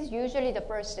this is usually the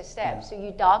first step. Yeah. So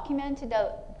you document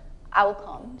the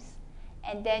outcomes,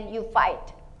 and then you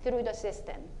fight through the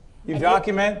system. You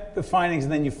document the findings,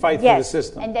 and then you fight through the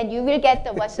system. And then you will get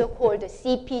the what's called the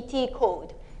CPT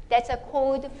code. That's a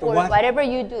code for whatever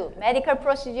you do. Medical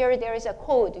procedure, there is a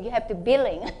code. You have the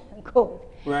billing code.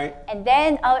 Right. And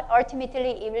then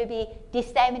ultimately it will be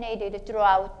disseminated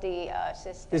throughout the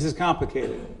system. This is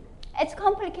complicated. It's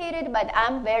complicated, but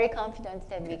I'm very confident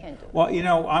that we can do it. Well, you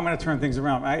know, I'm going to turn things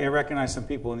around. I recognize some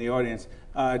people in the audience.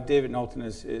 David Knowlton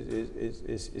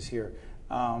is here.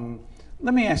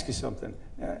 Let me ask you something.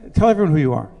 Tell everyone who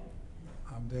you are.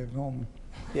 I'm Dave Knowlton.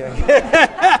 Yeah.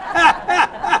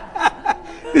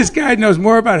 This guy knows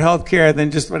more about healthcare than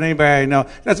just about anybody I know.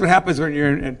 That's what happens when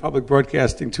you're in public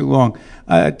broadcasting too long.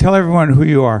 Tell everyone who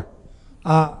you are.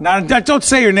 Don't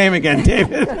say your name again,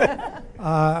 David.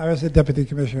 I was a Deputy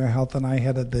Commissioner of Health, and I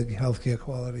headed the Healthcare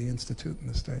Quality Institute in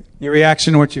the state. Your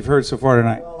reaction to what you've heard so far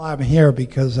tonight? Well, I'm here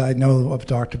because I know of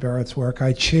Dr. Barrett's work.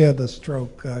 I chair the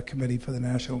Stroke Committee for the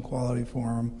National Quality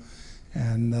Forum,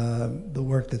 and the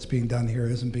work that's being done here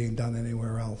isn't being done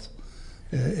anywhere else.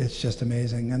 It's just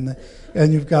amazing.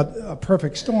 And you've got a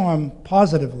perfect storm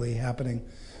positively happening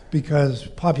because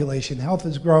population health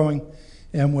is growing,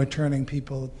 and we're turning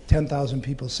 10,000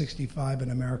 people 65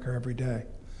 in America every day.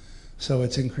 So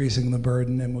it's increasing the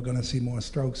burden, and we're going to see more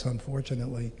strokes,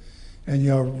 unfortunately. And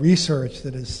your research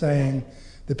that is saying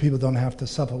that people don't have to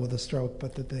suffer with a stroke,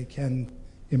 but that they can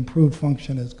improve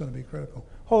function is going to be critical.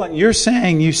 Hold on. You're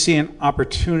saying you see an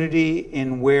opportunity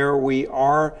in where we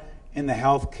are in the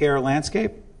healthcare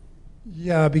landscape?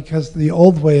 Yeah, because the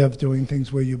old way of doing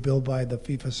things where you bill by the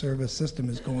fee-for-service system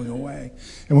is going away.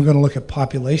 And we're going to look at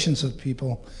populations of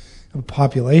people,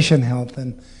 population health,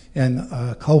 and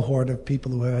a cohort of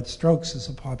people who had strokes as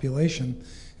a population,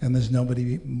 and there's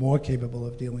nobody more capable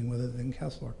of dealing with it than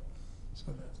Kessler. So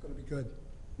that's going to be good.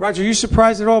 Roger, are you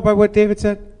surprised at all by what David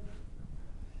said?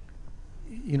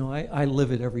 You know, I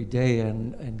live it every day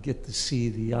and get to see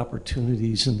the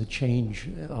opportunities and the change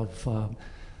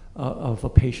of a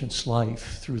patient's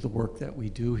life through the work that we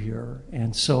do here.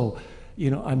 And so, you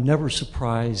know, I'm never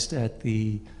surprised at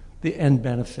the end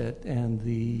benefit and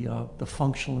the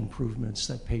functional improvements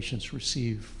that patients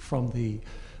receive from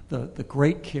the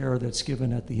great care that's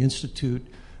given at the Institute,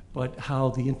 but how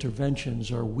the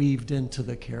interventions are weaved into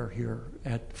the care here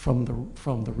from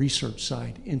the research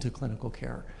side into clinical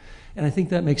care. And I think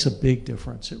that makes a big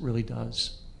difference. It really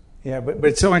does. Yeah, but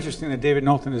it's so interesting that David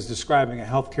Knowlton is describing a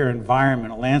healthcare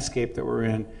environment, a landscape that we're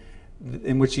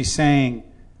in which he's saying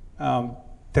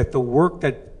that the work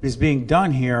that is being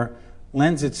done here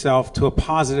lends itself to a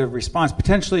positive response,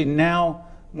 potentially now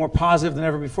more positive than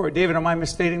ever before. David, am I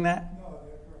misstating that? No,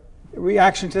 that's right.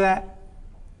 Reaction to that?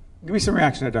 Give me some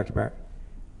reaction to that, Dr. Barrett.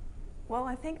 Well,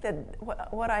 I think that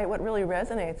what really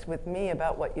resonates with me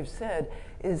about what you've said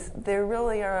is there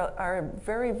really are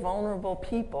very vulnerable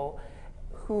people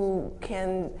who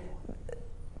can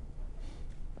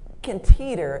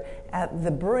teeter at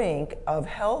the brink of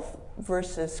health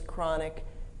versus chronic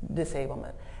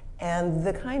disablement. And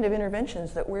the kind of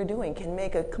interventions that we're doing can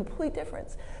make a complete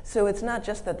difference. So it's not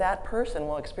just that person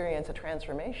will experience a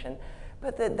transformation,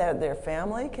 but that their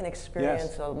family can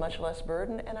experience a much less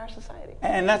burden in our society.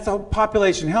 And that's the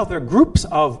population health. There are groups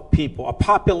of people, a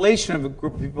population of a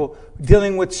group of people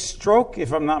dealing with stroke,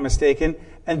 if I'm not mistaken,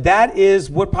 and that is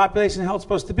what population health is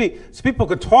supposed to be. So people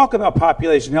could talk about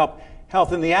population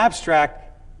health in the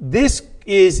abstract. This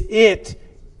is it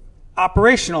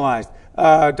operationalized.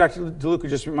 Dr. DeLuca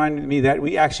just reminded me that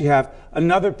we actually have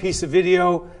another piece of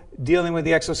video dealing with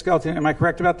the exoskeleton. Am I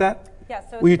correct about that? Yeah,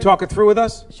 so will you talk it through with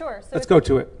us? Sure. So let's go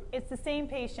to it. It's the same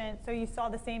patient. So you saw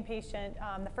the same patient.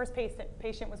 The first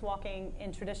patient was walking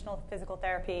in traditional physical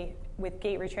therapy with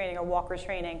gait retraining or walk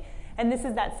retraining. And this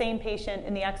is that same patient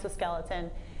in the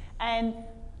exoskeleton. And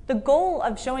the goal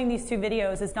of showing these two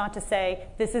videos is not to say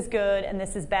this is good and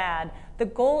this is bad. The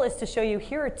goal is to show you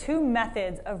here are two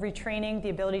methods of retraining the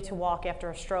ability to walk after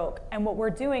a stroke. And what we're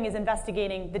doing is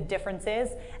investigating the differences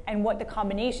and what the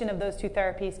combination of those two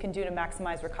therapies can do to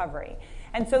maximize recovery.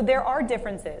 And so there are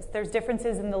differences. There's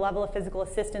differences in the level of physical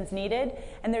assistance needed,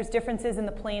 and there's differences in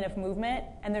the plane of movement,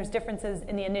 and there's differences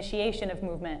in the initiation of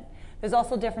movement. There's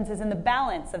also differences in the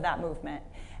balance of that movement.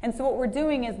 And so what we're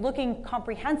doing is looking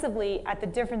comprehensively at the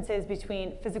differences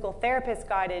between physical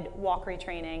therapist-guided walk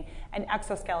retraining and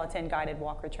exoskeleton-guided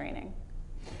walk retraining.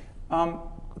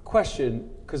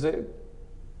 Question, because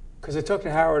I talked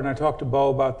to Howard and I talked to Bo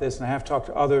about this, and I have talked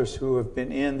to others who have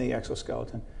been in the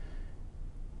exoskeleton.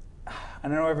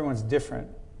 And I know everyone's different,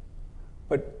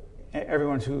 but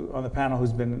everyone on the panel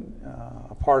who's been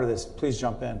a part of this, please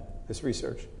jump in, this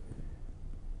research.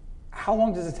 How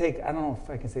long does it take? I don't know if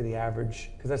I can say the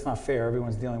average, because that's not fair.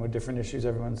 Everyone's dealing with different issues.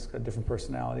 Everyone's got different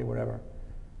personality, whatever.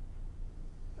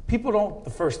 People don't, the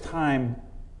first time,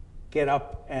 get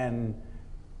up and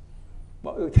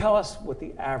tell us what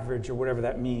the average or whatever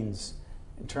that means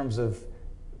in terms of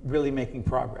really making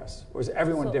progress. Or is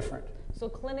everyone different? So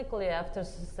clinically, after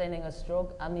sustaining a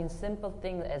stroke, I mean, simple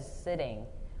thing as sitting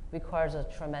requires a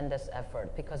tremendous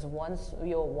effort, because once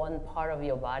one part of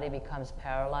your body becomes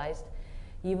paralyzed,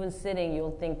 even sitting,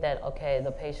 you'll think that, okay,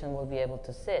 the patient will be able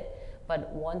to sit.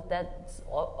 But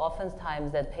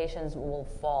oftentimes that patients will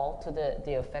fall to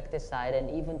the affected side, and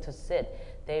even to sit,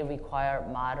 they require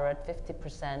moderate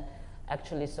 50%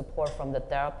 actually support from the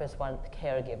therapist, one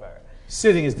caregiver.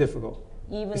 Sitting is difficult.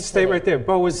 Stay right there.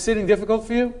 Bo, was sitting difficult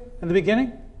for you in the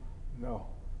beginning? No.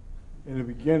 In the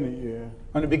beginning,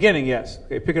 yeah. In the beginning, yes.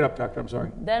 Okay, pick it up, doctor. I'm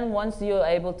sorry. Then once you're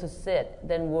able to sit,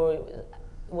 then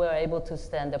we're able to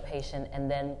stand the patient and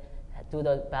then do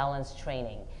the balance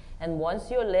training. And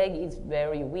once your leg is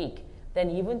very weak, then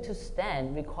even to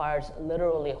stand requires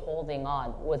literally holding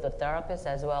on with a therapist,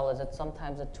 as well as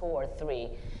sometimes a 2 or 3.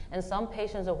 And some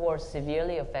patients who are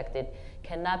severely affected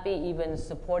cannot be even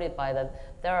supported by the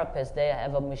therapist. They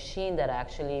have a machine that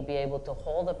actually be able to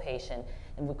hold the patient,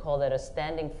 and we call that a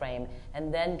standing frame,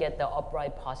 and then get the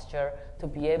upright posture to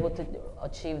be able to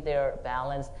achieve their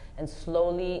balance and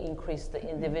slowly increase the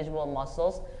individual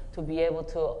muscles to be able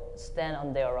to stand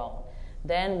on their own.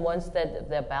 Then once that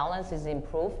their balance is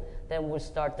improved, then we'll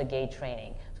start the gait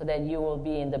training, so that you will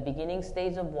be in the beginning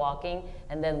stage of walking,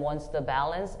 and then once the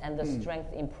balance and the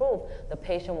strength improve, the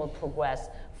patient will progress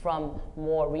from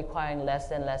more requiring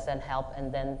less and help,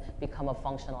 and then become a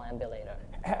functional ambulator.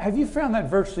 Have you found that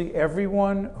virtually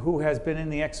everyone who has been in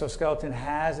the exoskeleton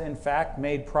has in fact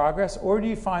made progress, or do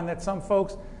you find that some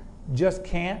folks just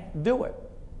can't do it?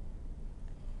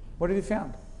 What have you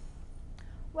found?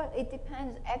 Well, it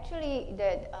depends. Actually,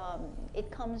 that it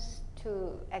comes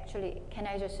to actually, can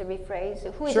I just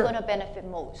rephrase? Who is going to benefit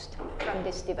most from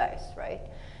this device, right?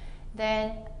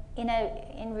 Then,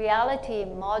 in reality,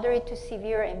 moderate to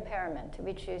severe impairment,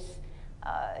 which is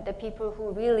the people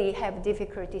who really have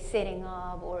difficulty sitting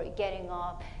up or getting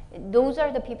up, those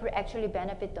are the people who actually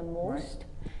benefit the most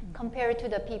compared to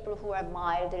the people who are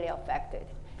mildly affected.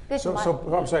 So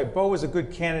I'm sorry, Bo was a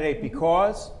good candidate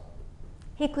because?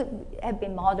 He could have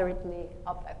been moderately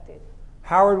affected.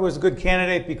 Howard was a good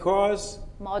candidate because?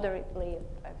 Moderately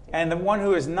affected. And the one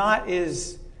who is not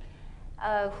is?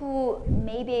 Who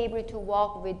may be able to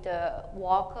walk with the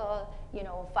walker,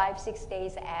 5-6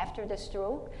 days after the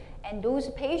stroke. And those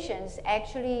patients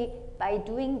actually, by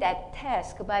doing that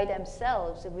task by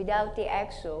themselves without the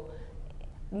exo,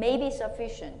 may be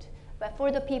sufficient. But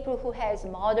for the people who has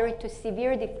moderate to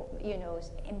severe,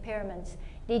 impairments,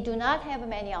 they do not have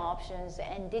many options,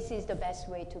 and this is the best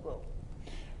way to go.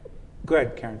 Go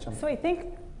ahead, Karen. So I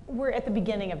think we're at the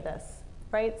beginning of this,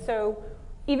 right? So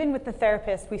even with the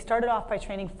therapist, we started off by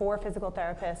training 4 physical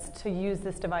therapists to use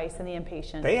this device in the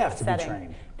inpatient They have to setting. be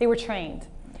trained. They were trained.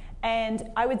 And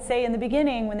I would say in the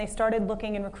beginning, when they started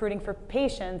looking and recruiting for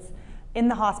patients in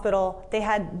the hospital, they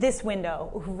had this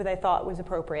window who they thought was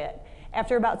appropriate.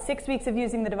 After about 6 weeks of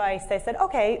using the device, they said,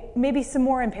 okay, maybe some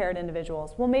more impaired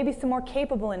individuals. Well, maybe some more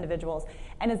capable individuals.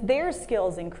 And as their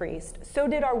skills increased, so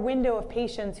did our window of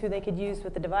patients who they could use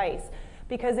with the device.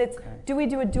 Because it's, do we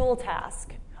do a dual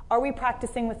task? Are we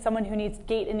practicing with someone who needs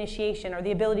gait initiation or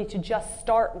the ability to just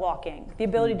start walking, the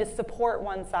ability to support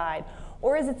one side?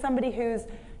 Or is it somebody who's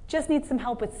just needs some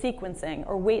help with sequencing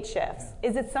or weight shifts?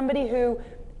 Is it somebody who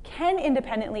can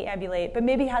independently ambulate, but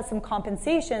maybe has some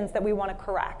compensations that we want to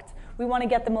correct? We want to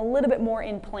get them a little bit more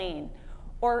in plane,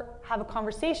 or have a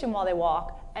conversation while they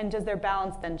walk, and does their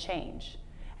balance then change?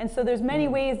 And so there's many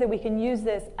ways that we can use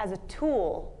this as a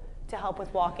tool to help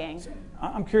with walking.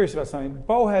 I'm curious about something.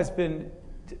 Bo has been,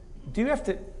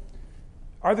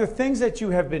 are there things that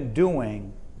you have been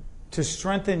doing to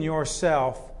strengthen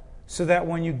yourself so that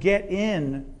when you get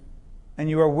in and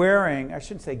you are wearing, I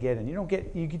shouldn't say get in, you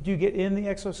get in the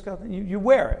exoskeleton, you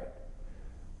wear it.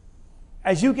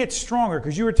 As you get stronger,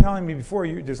 because you were telling me before,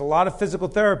 there's a lot of physical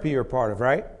therapy you're part of,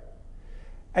 right?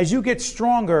 As you get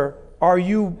stronger,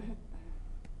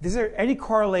 is there any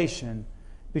correlation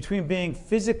between being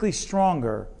physically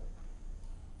stronger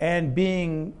and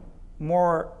being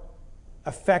more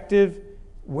effective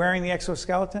wearing the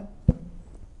exoskeleton?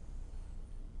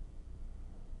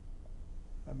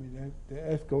 I mean,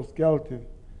 the exoskeleton,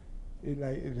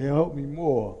 it helped me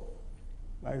more.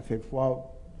 Like I said, before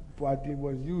I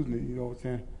wasn't using it, you know what I'm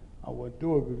saying? I wasn't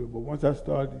doing it, but once I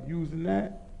started using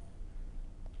that,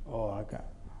 I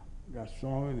got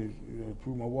stronger. It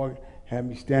improved my walking. Had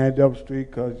me stand up straight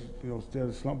because, instead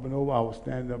of slumping over, I was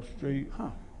standing up straight,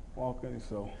 walking.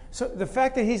 So the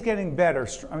fact that he's getting better,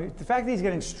 the fact that he's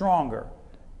getting stronger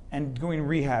and doing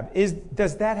rehab,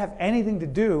 does that have anything to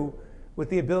do with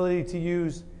the ability to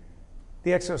use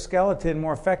the exoskeleton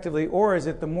more effectively, or is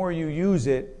it the more you use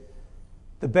it,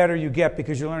 the better you get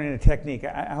because you're learning a technique?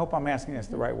 I hope I'm asking this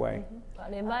the right way.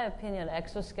 But in my opinion,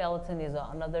 exoskeleton is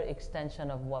another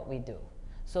extension of what we do.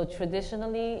 So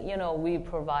traditionally, we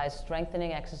provide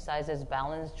strengthening exercises,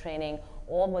 balance training,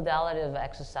 all modalities of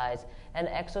exercise, and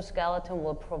exoskeleton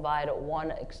will provide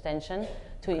one extension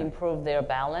to improve their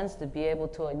balance, to be able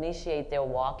to initiate their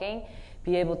walking,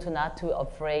 be able to not too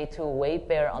afraid to weight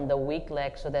bear on the weak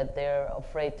leg so that they're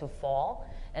afraid to fall,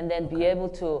 and then be able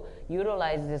to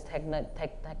utilize this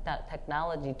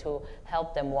technology to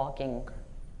help them walking.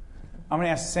 I'm going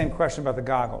to ask the same question about the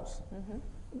goggles.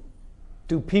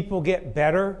 Do people get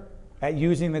better at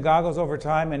using the goggles over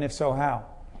time, and if so, how?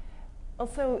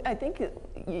 Also, I think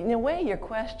in a way your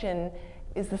question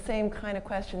is the same kind of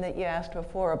question that you asked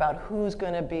before about who's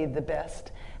going to be the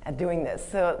best at doing this.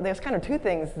 So there's kind of 2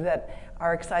 things that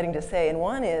are exciting to say, and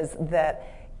one is that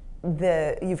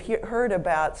you've heard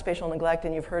about spatial neglect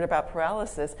and you've heard about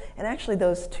paralysis, and actually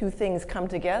those 2 things come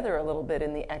together a little bit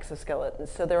in the exoskeleton.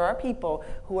 So there are people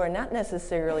who are not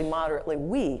necessarily moderately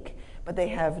weak, but they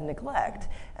have neglect.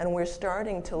 And we're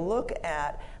starting to look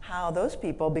at how those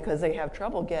people, because they have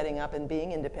trouble getting up and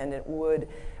being independent, would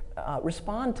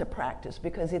respond to practice,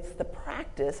 because it's the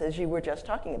practice, as you were just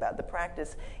talking about, the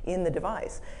practice in the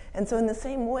device. And so in the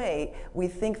same way, we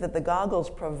think that the goggles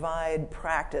provide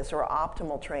practice or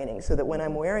optimal training, so that when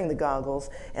I'm wearing the goggles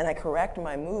and I correct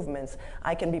my movements,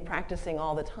 I can be practicing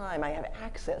all the time. I have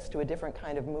access to a different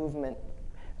kind of movement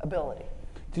ability.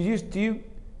 Do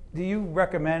you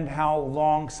recommend how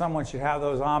long someone should have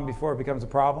those on before it becomes a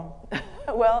problem?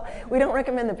 Well, we don't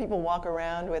recommend that people walk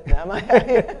around with them or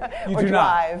drive.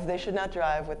 Not. They should not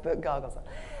drive with the goggles on.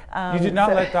 You did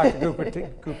not let Dr.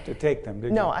 Gupta take them,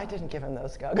 did you? No, I didn't give him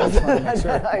those goggles.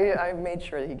 I made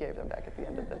sure he gave them back at the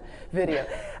end of the video.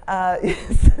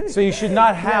 So you should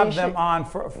not have them on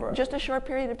for... Just a short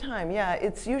period of time, yeah.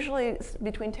 It's usually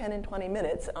between 10 and 20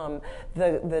 minutes.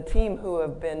 The team who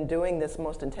have been doing this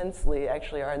most intensely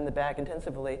actually are in the back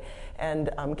intensively.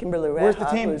 And Kimberly Reha... Where's the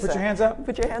team? Put your hands up.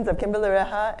 Put your hands up. Kimberly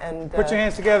Reha and... Put your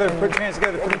hands together. Put your hands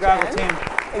together for the goggle team.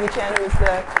 Amy Chan, who is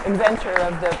the inventor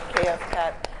of the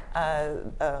KF-CAT,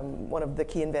 one of the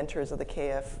key inventors of the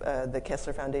the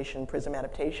Kessler Foundation Prism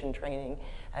Adaptation Training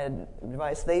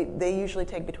device. They usually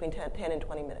take between 10 and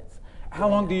 20 minutes. How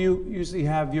long do you usually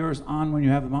have yours on when you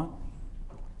have them on?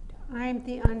 I'm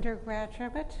the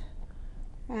undergraduate,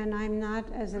 and I'm not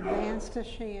as advanced as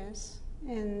she is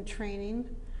in training.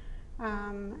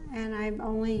 And I've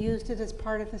only used it as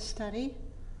part of the study.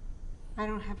 I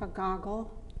don't have a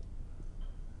goggle.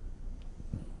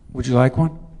 Would you like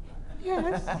one?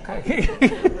 Yes. Okay.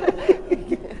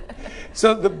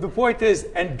 So the point is,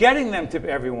 and getting them to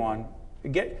everyone,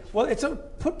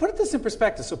 put this in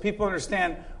perspective so people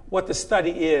understand what the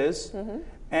study is,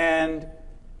 and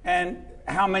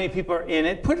how many people are in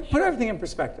it. Put everything in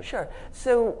perspective. Sure.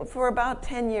 So for about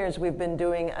 10 years, we've been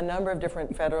doing a number of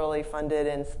different federally funded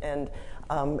and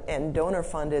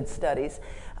donor-funded studies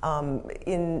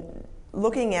in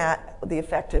looking at the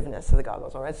effectiveness of the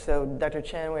goggles. All right. So Dr.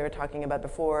 Chen, we were talking about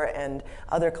before, and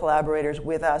other collaborators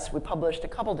with us, we published a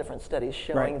couple different studies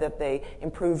showing that they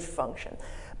improved function.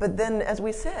 But then, as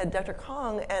we said, Dr.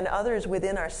 Kong and others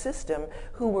within our system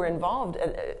who were involved,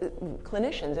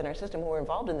 clinicians in our system who were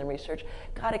involved in the research,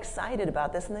 got excited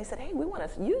about this, and they said, hey, we want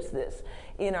to use this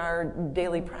in our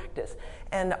daily practice.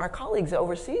 And our colleagues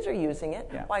overseas are using it.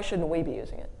 Yeah. Why shouldn't we be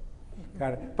using it?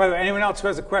 Got it. By the way, anyone else who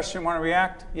has a question want to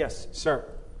react? Yes, sir.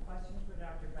 Question for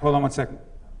Dr. Barrett. Hold on one second.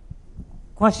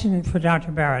 Question for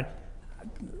Dr. Barrett.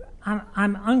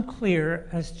 I'm unclear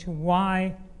as to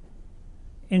why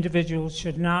individuals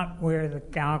should not wear the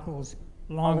goggles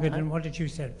longer than, what did you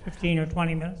say, 15 or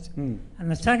 20 minutes? And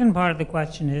the second part of the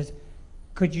question is,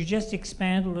 could you just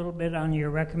expand a little bit on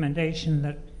your recommendation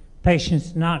that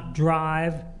patients not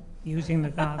drive using the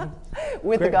goggles?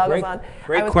 With the goggles on.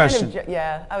 Great question.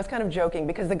 I was kind of joking,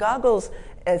 because the goggles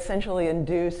essentially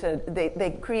induce,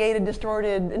 they create a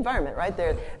distorted environment, right?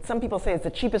 Some people say it's the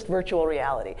cheapest virtual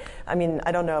reality. I mean,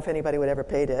 I don't know if anybody would ever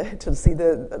pay to see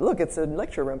look, it's a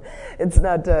lecture room. It's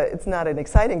not an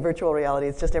exciting virtual reality,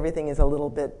 it's just everything is a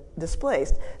little bit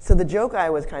displaced. So the joke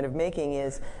I was kind of making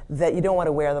is that you don't want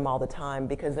to wear them all the time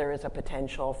because there is a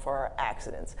potential for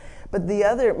accidents. But the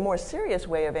other more serious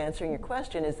way of answering your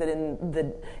question is that in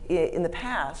the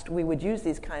past, we would use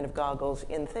these kind of goggles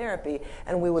in therapy,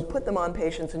 and we would put them on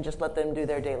patients and just let them do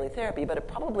their daily therapy, but it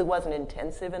probably wasn't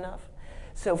intensive enough.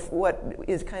 So what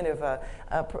is kind of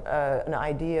an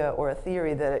idea or a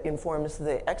theory that informs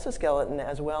the exoskeleton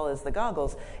as well as the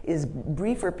goggles is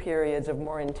briefer periods of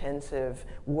more intensive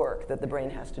work that the brain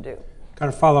has to do. Got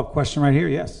a follow-up question right here,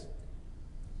 yes.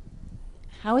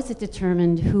 How is it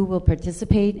determined who will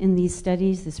participate in these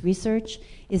studies, this research?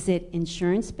 Is it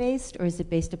insurance-based or is it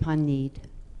based upon need?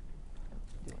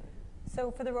 So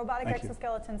for the robotic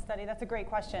exoskeleton study, that's a great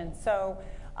question. So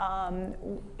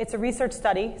it's a research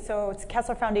study. So it's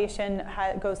Kessler Foundation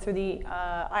goes through the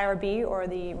IRB, or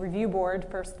the review board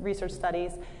for research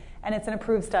studies, and it's an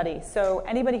approved study. So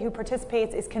anybody who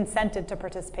participates is consented to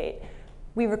participate.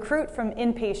 We recruit from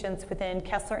inpatients within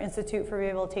Kessler Institute for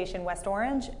Rehabilitation West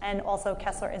Orange and also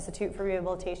Kessler Institute for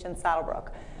Rehabilitation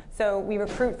Saddlebrook. So we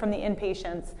recruit from the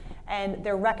inpatients, and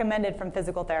they're recommended from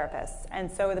physical therapists.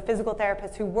 And so the physical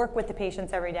therapists who work with the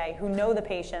patients every day, who know the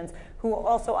patients, who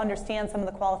also understand some of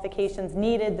the qualifications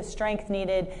needed, the strength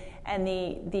needed, and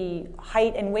the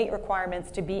height and weight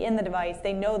requirements to be in the device,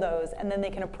 they know those, and then they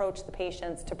can approach the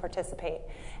patients to participate.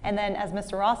 And then, as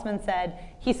Mr. Rossman said,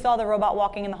 he saw the robot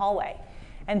walking in the hallway.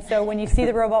 And so when you see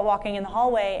the robot walking in the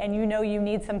hallway and you know you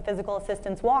need some physical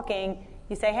assistance walking,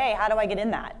 you say, hey, how do I get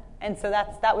in that? And so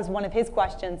that was one of his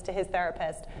questions to his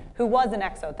therapist, who was an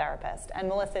exotherapist. And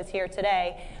Melissa's here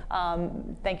today.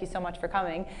 Thank you so much for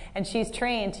coming. And she's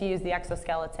trained to use the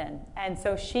exoskeleton. And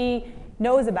so she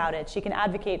knows about it, she can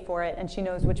advocate for it, and she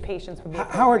knows which patients would be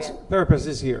appropriate. Howard's therapist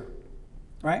is here,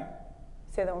 right?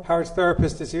 Say that one. Howard's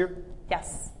therapist is here?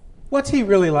 Yes. What's he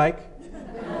really like?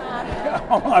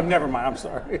 Oh, never mind, I'm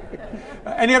sorry.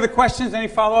 Any other questions, any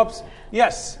follow-ups?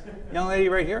 Yes, young lady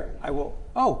right here. I will.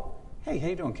 Oh, hey, how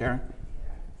you doing, Karen?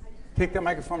 Take that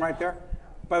microphone right there.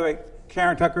 By the way,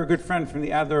 Karen Tucker, a good friend from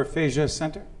the Adler Aphasia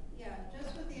Center. Yeah,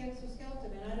 just with the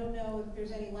exoskeleton, and I don't know if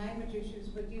there's any language issues,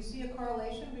 but do you see a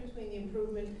correlation between the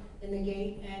improvement in the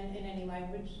gait and in any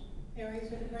language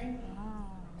areas of the brain?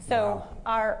 So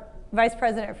our vice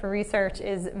president for research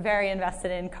is very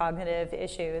invested in cognitive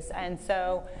issues, and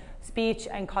so speech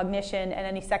and cognition and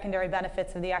any secondary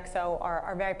benefits of the exo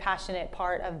are a very passionate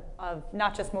part of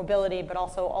not just mobility, but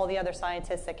also all the other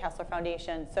scientists at Kessler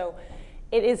Foundation. So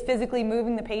it is physically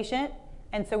moving the patient,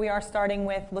 and so we are starting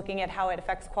with looking at how it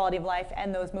affects quality of life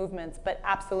and those movements. But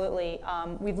absolutely,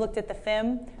 we've looked at the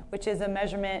FIM, which is a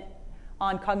measurement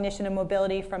on cognition and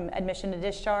mobility from admission to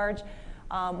discharge.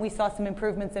 We saw some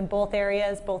improvements in both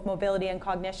areas, both mobility and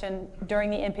cognition, during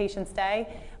the inpatient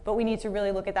stay, but we need to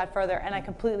really look at that further. And I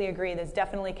completely agree, there's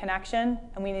definitely connection,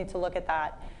 and we need to look at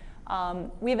that.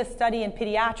 We have a study in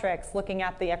pediatrics looking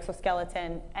at the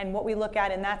exoskeleton, and what we look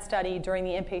at in that study during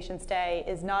the inpatient stay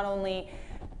is not only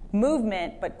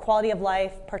movement, but quality of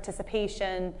life,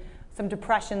 participation, some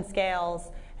depression scales.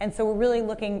 And so we're really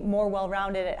looking more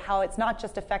well-rounded at how it's not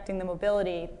just affecting the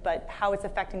mobility, but how it's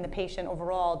affecting the patient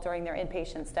overall during their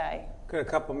inpatient stay. Good, a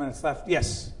couple minutes left.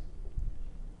 Yes.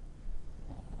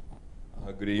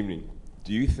 Good evening.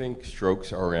 Do you think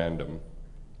strokes are random?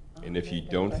 And if you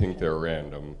don't think they're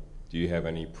random, do you have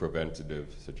any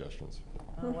preventative suggestions?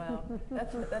 Oh, wow.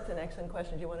 That's an excellent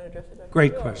question. Do you want to address it, Dr.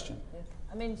 Great question. Yes.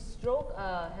 I mean, stroke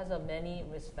has many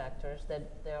risk factors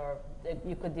that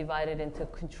you could divide it into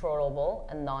controllable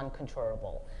and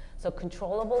non-controllable. So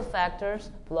controllable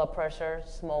factors, blood pressure,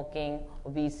 smoking,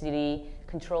 obesity,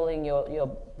 controlling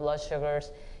your blood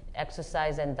sugars,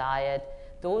 exercise and diet,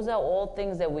 those are all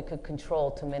things that we could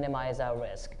control to minimize our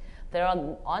risk. There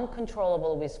are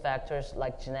uncontrollable risk factors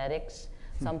like genetics,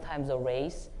 sometimes the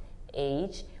race,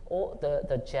 age, or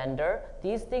the gender.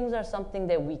 These things are something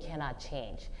that we cannot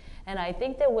change. And I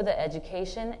think that with the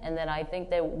education, and then I think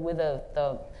that with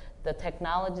the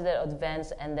technology that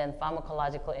advanced and then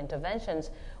pharmacological interventions,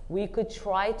 we could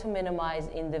try to minimize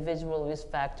individual risk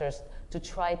factors to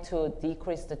try to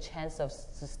decrease the chance of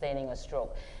sustaining a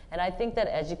stroke. And I think that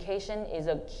education is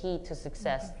a key to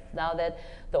success. Now that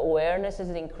the awareness is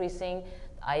increasing,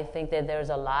 I think that there's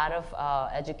a lot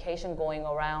of education going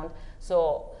around.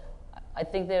 So I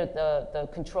think that the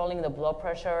controlling the blood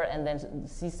pressure and then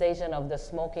cessation of the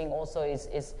smoking also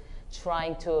is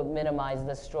trying to minimize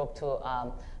the stroke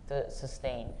to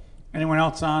sustain. Anyone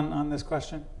else on this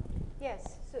question?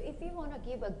 Yes. So if you want to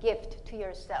give a gift to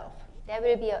yourself, that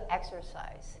will be an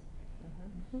exercise.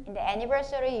 In the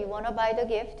anniversary, you want to buy the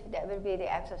gift, that will be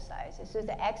the exercise. So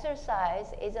the exercise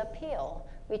is a pill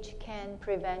which can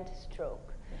prevent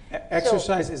stroke.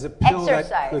 Exercise is a pill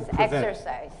that could prevent.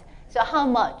 Exercise. So how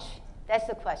much? That's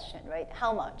the question, right?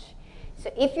 How much?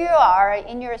 So if you are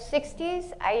in your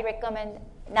 60s, I recommend,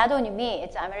 not only me,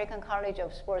 it's American College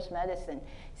of Sports Medicine.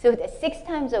 So 6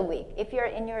 times a week. If you're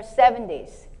in your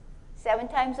 70s, 7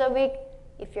 times a week.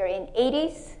 If you're in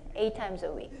 80s, 8 times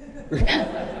a week.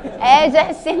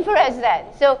 As simple as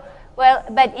that. So, well,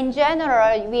 but in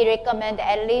general, we recommend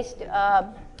at least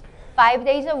 5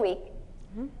 days a week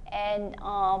and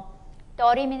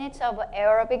 30 minutes of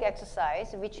aerobic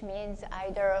exercise, which means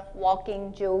either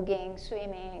walking, jogging,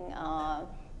 swimming,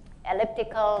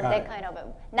 elliptical, that kind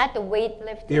of, not the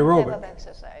weightlifting type of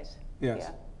exercise. Yes.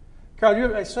 Yeah.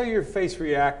 Carol, I saw your face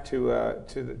react to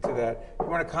that. You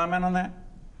want to comment on that?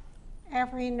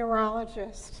 Every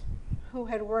neurologist who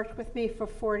had worked with me for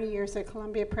 40 years at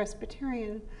Columbia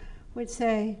Presbyterian would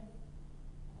say,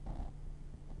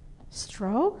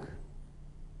 stroke?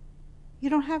 You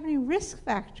don't have any risk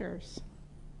factors.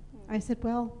 I said,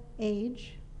 well,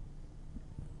 age.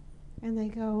 And they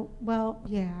go, well,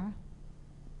 yeah.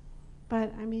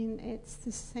 But, I mean, it's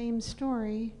the same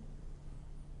story.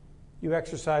 You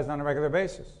exercise on a regular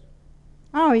basis.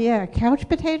 Oh, yeah. Couch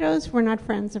potatoes were not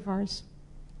friends of ours.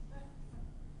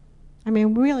 I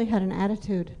mean, we really had an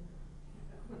attitude.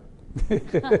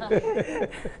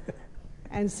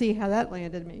 And see how that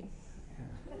landed me.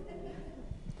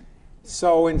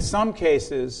 So in some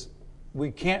cases, we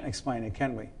can't explain it,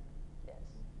 can we? Yes.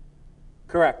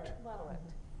 Correct. Well,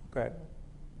 Go ahead.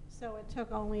 so it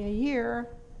took only a year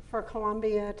for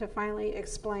Columbia to finally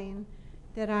explain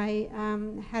that I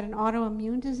had an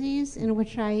autoimmune disease in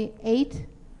which I ate.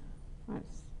 Well,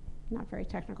 it's not very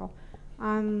technical.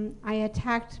 I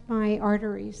attacked my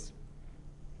arteries,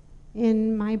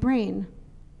 in my brain.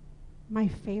 My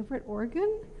favorite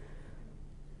organ?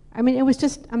 I mean, it was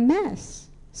just a mess.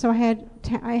 So I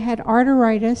had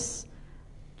arteritis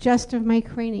just of my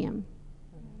cranium.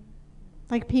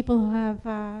 Like people who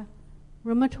have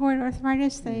rheumatoid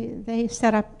arthritis, they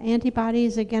set up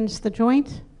antibodies against the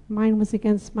joint. Mine was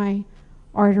against my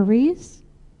arteries.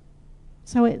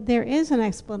 So there is an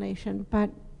explanation, but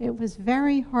it was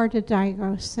very hard to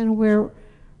diagnose, and we're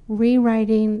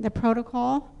rewriting the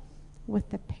protocol with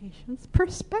the patient's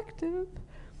perspective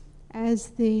as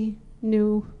the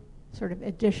new sort of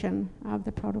edition of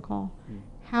the protocol.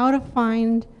 How to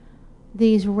find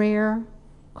these rare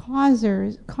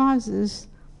causes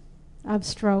of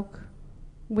stroke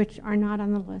which are not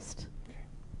on the list.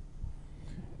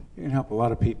 You can help a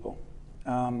lot of people.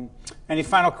 Any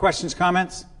final questions,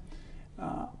 comments?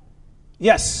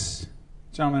 Yes.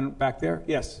 Gentleman back there.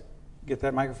 Yes. Get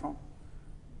that microphone.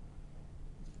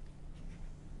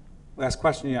 Last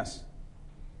question, yes.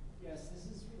 Yes, this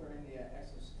is regarding the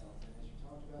exoskeleton. As you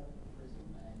talked about the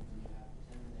PRISM, and you have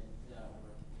 10-minute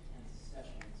or 10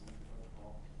 sessions in the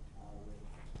protocol with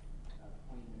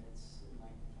 20 minutes in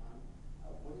length of time.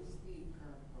 What is the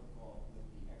current protocol with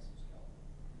the exoskeleton?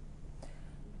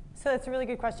 So that's a really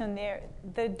good question.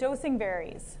 The dosing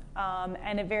varies,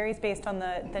 and it varies based on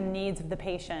the needs of the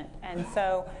patient. And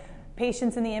so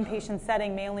patients in the inpatient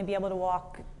setting may only be able to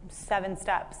walk 7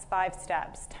 steps, 5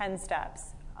 steps, 10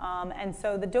 steps. And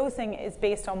so the dosing is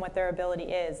based on what their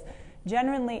ability is.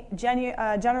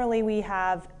 Generally we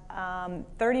have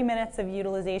 30 minutes of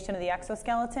utilization of the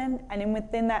exoskeleton, and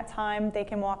within that time they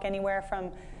can walk anywhere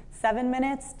from 7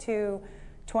 minutes to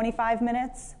 25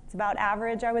 minutes. It's about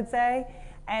average, I would say.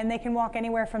 And they can walk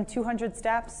anywhere from 200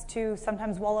 steps to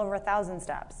sometimes well over 1,000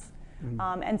 steps.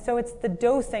 And so it's the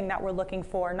dosing that we're looking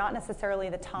for, not necessarily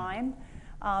the time.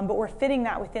 But we're fitting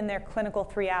that within their clinical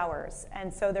 3 hours.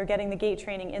 And so they're getting the gait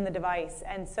training in the device.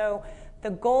 And so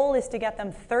the goal is to get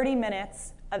them 30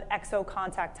 minutes of exo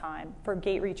contact time for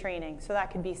gait retraining. So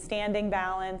that could be standing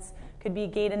balance, could be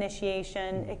gait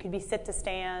initiation, it could be sit to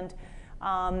stand.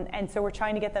 And so we're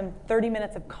trying to get them 30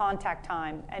 minutes of contact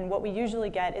time. And what we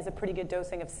usually get is a pretty good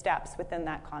dosing of steps within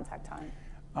that contact time.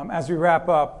 As we wrap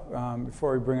up,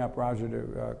 before we bring up Roger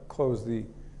to close the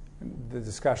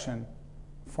discussion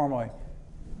formally,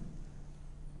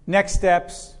 next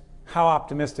steps, how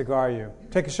optimistic are you?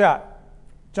 Take a shot.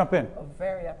 Jump in.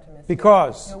 Very optimistic.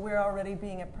 Because? We're already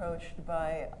being approached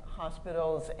by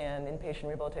hospitals and inpatient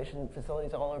rehabilitation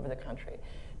facilities all over the country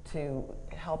to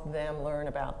help them learn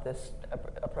about this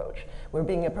approach. We're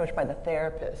being approached by the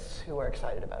therapists who are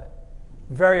excited about it.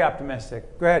 Very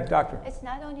optimistic. Go ahead, doctor. It's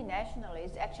not only nationally,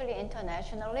 it's actually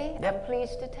internationally. Yep. I'm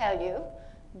pleased to tell you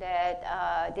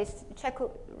that this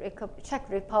Czech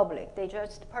Republic, they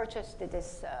just purchased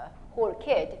this whole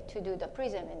kit to do the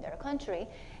PRISM in their country.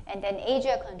 And then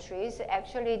Asia countries,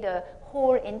 actually the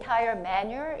whole entire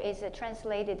manual is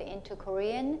translated into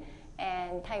Korean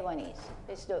and Taiwanese.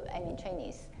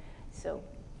 Chinese. So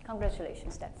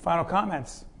congratulations, Dad. Final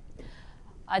comments.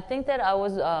 I think that I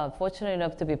was fortunate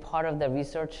enough to be part of the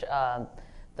research,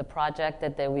 the project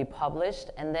that we published.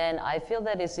 And then I feel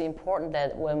that it's important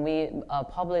that when we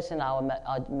publish in our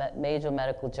major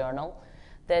medical journal,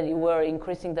 that we're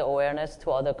increasing the awareness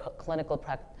to other clinical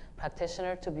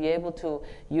practitioners to be able to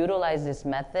utilize this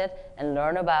method and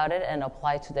learn about it and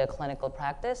apply to their clinical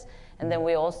practice. And then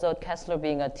we also, Kessler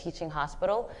being a teaching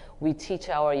hospital, we teach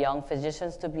our young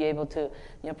physicians to be able to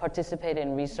participate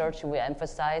in research. We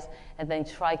emphasize and then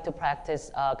try to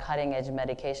practice cutting-edge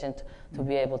medication to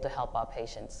be able to help our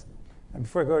patients. And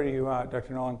before I go to you,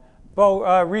 Dr. Nolan,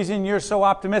 Bo, reason you're so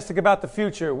optimistic about the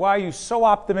future. Why are you so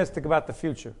optimistic about the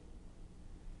future?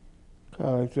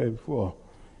 Like I said before,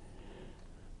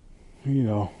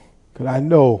 because I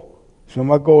know, so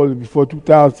my goal is before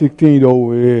 2016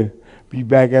 over here, be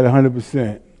back at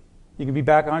 100%. You can be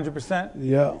back 100%?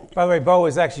 Yeah. By the way, Bo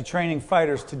is actually training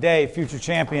fighters today, future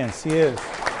champions. He is.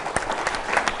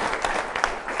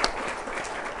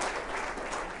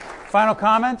 Final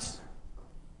comments?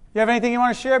 You have anything you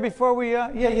want to share before we...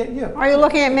 Yeah. Are you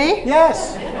looking at me?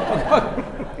 Yes.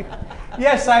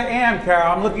 Yes, I am,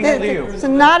 Carol. I'm looking at you. It's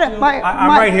not I'm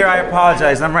right here. I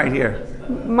apologize. I'm right here.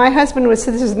 My husband would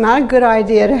say this is not a good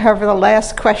idea to have her the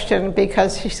last question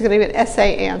because she's going to give an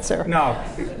essay answer. No.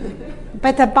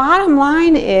 But the bottom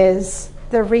line is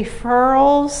the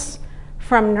referrals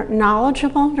from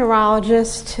knowledgeable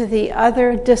neurologists to the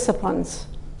other disciplines.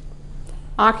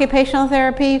 Occupational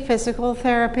therapy, physical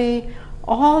therapy,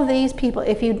 all these people.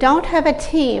 If you don't have a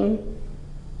team,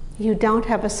 you don't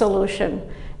have a solution.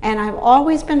 And I've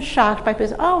always been shocked by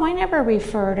people, I never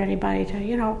referred anybody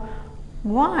to,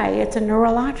 why? It's a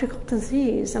neurological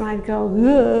disease. And I'd go,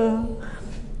 ugh.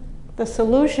 The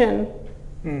solution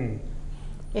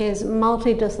is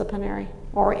multidisciplinary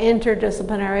or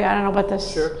interdisciplinary. I don't know what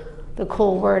the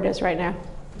cool word is right now.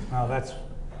 Well, that's,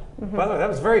 by the way, that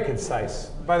was very concise.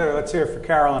 By the way, let's hear it for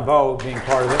Carol and Bo being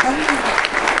part of this.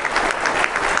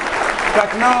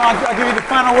 Dr. Nolan, I'll give you the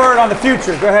final word on the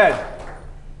future. Go ahead.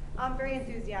 I'm very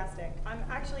enthusiastic. I'm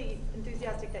actually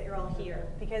enthusiastic that you're all here,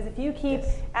 because if you keep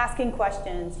asking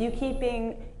questions, you keep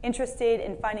being interested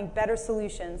in finding better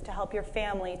solutions to help your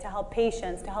family, to help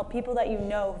patients, to help people that you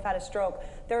know who've had a stroke.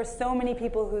 There are so many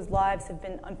people whose lives have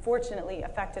been unfortunately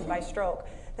affected by stroke,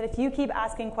 that if you keep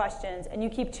asking questions and you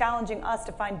keep challenging us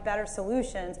to find better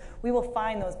solutions, we will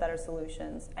find those better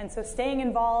solutions. And so staying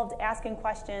involved, asking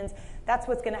questions, that's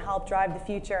what's going to help drive the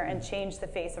future and change the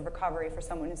face of recovery for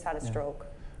someone who's had a stroke.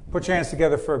 Put your hands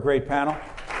together for a great panel.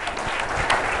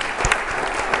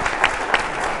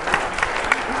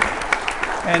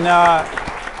 And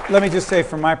let me just say,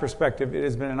 from my perspective, it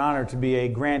has been an honor to be a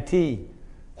grantee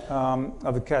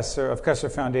of the Kessler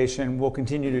Foundation. We'll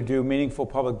continue to do meaningful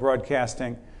public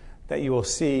broadcasting that you will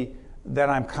see, that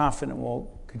I'm confident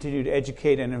will continue to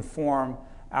educate and inform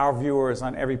our viewers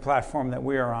on every platform that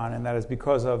we are on, and that is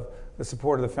because of the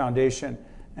support of the foundation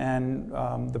and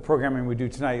the programming we do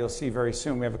tonight. You'll see very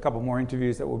soon. We have a couple more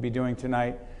interviews that we'll be doing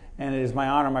tonight, and it is my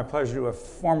honor, my pleasure to have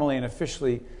formally and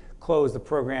officially closed the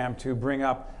program to bring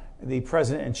up the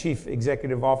President and Chief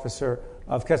Executive Officer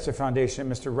of Kessler Foundation,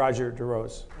 Mr. Roger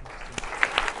DeRose.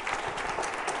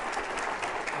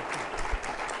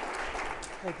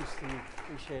 Thank you, Steve.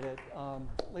 Appreciate it.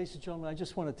 Ladies and gentlemen, I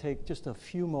just want to take just a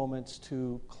few moments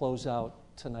to close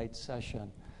out tonight's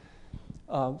session.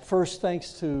 First,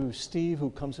 thanks to Steve,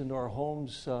 who comes into our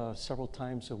homes several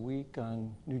times a week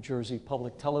on New Jersey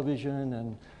Public Television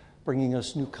and bringing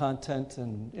us new content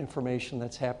and information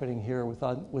that's happening here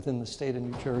within the state of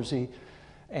New Jersey.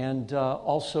 And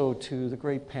also to the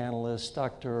great panelists,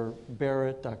 Dr.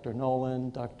 Barrett, Dr.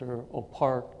 Nolan, Dr.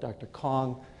 O'Park, Dr.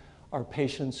 Kong, our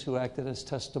patients who acted as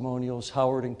testimonials,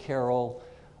 Howard and Carol,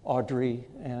 Audrey,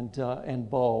 and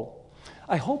Bo.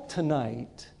 I hope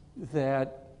tonight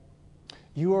that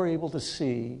you are able to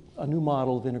see a new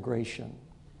model of integration.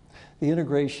 The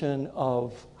integration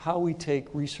of how we take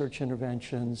research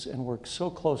interventions and work so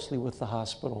closely with the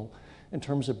hospital in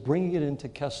terms of bringing it into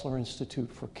Kessler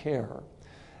Institute for Care,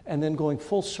 and then going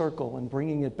full circle and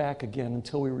bringing it back again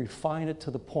until we refine it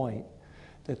to the point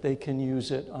that they can use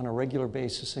it on a regular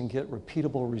basis and get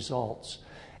repeatable results.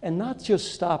 And not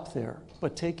just stop there,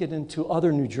 but take it into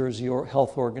other New Jersey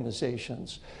health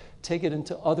organizations, take it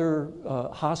into other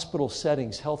hospital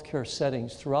settings, healthcare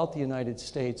settings throughout the United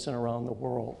States and around the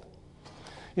world.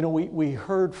 You know, we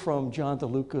heard from John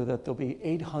DeLuca that there'll be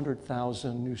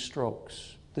 800,000 new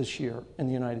strokes this year in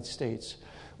the United States,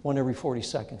 one every 40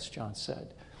 seconds, John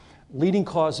said. Leading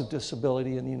cause of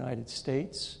disability in the United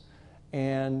States,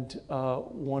 and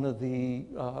one of the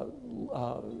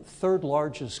third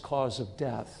largest cause of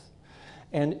death.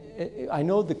 And I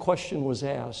know the question was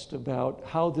asked about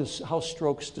how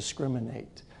strokes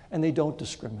discriminate, and they don't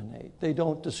discriminate. They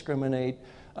don't discriminate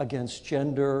against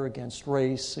gender, against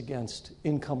race, against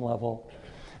income level,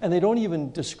 and they don't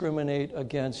even discriminate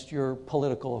against your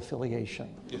political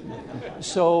affiliation.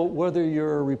 So whether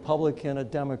you're a Republican, a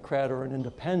Democrat, or an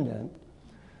independent,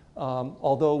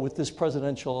 although with this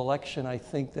presidential election, I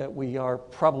think that we are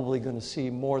probably going to see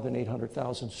more than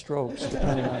 800,000 strokes,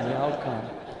 depending on the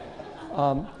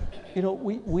outcome. You know,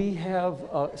 we have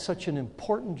such an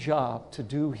important job to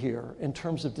do here in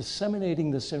terms of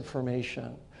disseminating this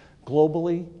information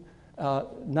globally,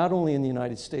 not only in the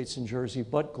United States and Jersey,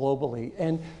 but globally.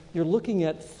 And you're looking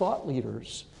at thought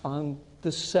leaders on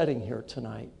this setting here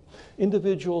tonight.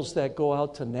 Individuals that go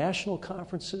out to national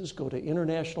conferences, go to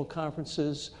international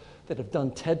conferences, that have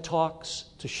done TED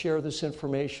Talks to share this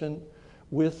information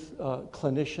with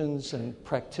clinicians and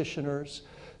practitioners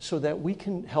so that we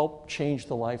can help change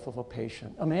the life of a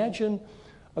patient. Imagine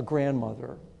a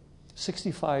grandmother,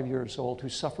 65 years old, who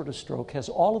suffered a stroke, has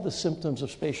all of the symptoms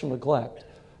of spatial neglect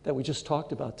that we just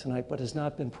talked about tonight, but has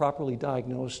not been properly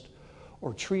diagnosed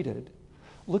or treated,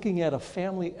 looking at a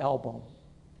family album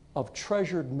of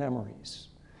treasured memories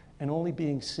and only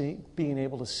being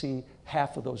able to see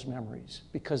half of those memories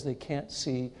because they can't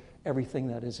see everything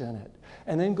that is in it.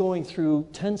 And then going through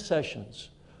 10 sessions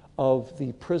of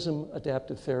the PRISM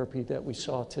adaptive therapy that we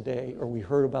saw today, or we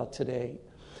heard about today,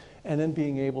 and then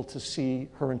being able to see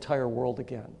her entire world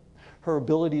again. Her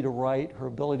ability to write, her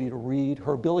ability to read,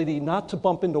 her ability not to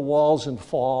bump into walls and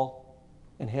fall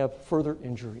and have further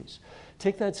injuries.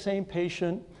 Take that same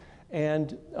patient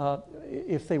And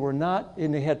if they were not,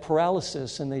 and they had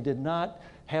paralysis and they did not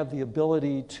have the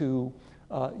ability to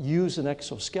use an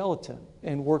exoskeleton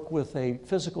and work with a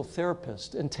physical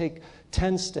therapist and take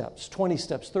 10 steps, 20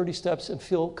 steps, 30 steps and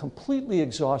feel completely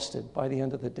exhausted by the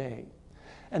end of the day,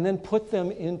 and then put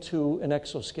them into an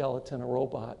exoskeleton, a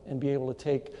robot, and be able to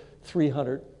take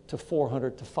 300 to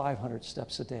 400 to 500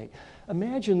 steps a day.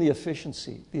 Imagine the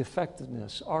efficiency, the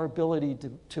effectiveness, our ability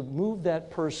to move that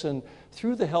person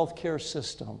through the healthcare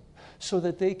system so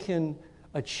that they can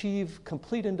achieve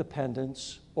complete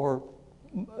independence, or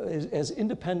as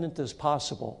independent as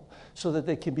possible, so that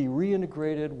they can be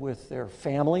reintegrated with their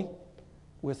family,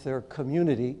 with their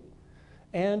community,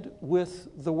 and with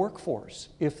the workforce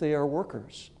if they are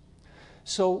workers.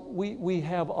 So we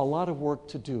have a lot of work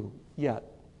to do yet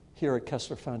here at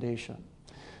Kessler Foundation.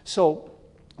 So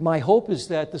my hope is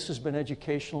that this has been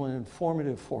educational and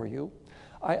informative for you.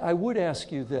 I would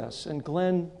ask you this, and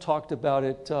Glenn talked about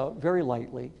it very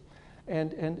lightly,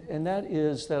 and that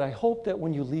is that I hope that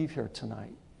when you leave here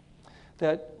tonight,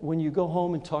 that when you go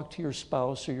home and talk to your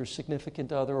spouse or your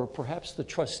significant other, or perhaps the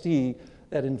trustee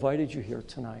that invited you here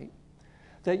tonight,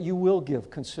 that you will give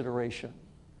consideration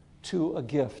to a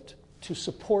gift to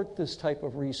support this type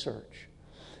of research.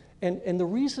 And the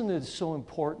reason it's so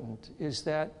important is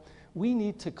that we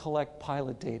need to collect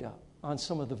pilot data on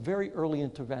some of the very early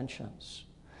interventions.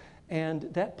 And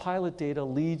that pilot data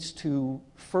leads to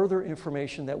further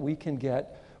information that we can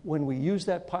get when we use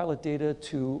that pilot data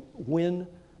to win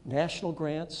national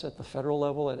grants at the federal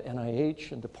level at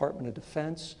NIH and Department of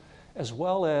Defense, as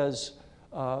well as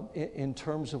in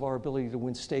terms of our ability to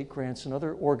win state grants and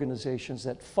other organizations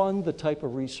that fund the type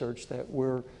of research that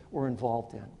we're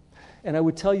involved in. And I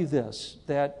would tell you this,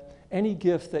 that any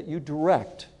gift that you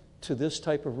direct to this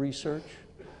type of research,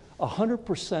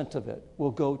 100% of it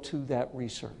will go to that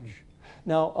research.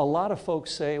 Now, a lot of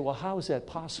folks say, well, how is that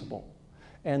possible?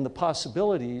 And the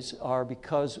possibilities are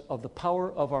because of the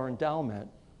power of our endowment,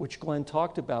 which Glenn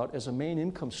talked about as a main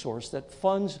income source that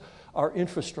funds our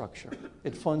infrastructure,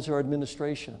 it funds our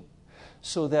administration,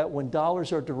 so that when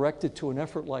dollars are directed to an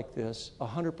effort like this,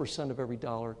 100% of every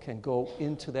dollar can go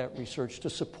into that research to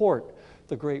support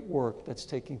the great work that's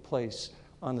taking place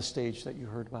on the stage that you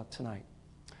heard about tonight.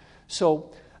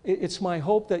 So it's my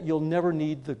hope that you'll never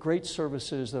need the great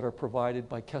services that are provided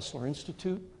by Kessler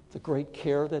Institute, the great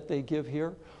care that they give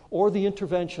here, or the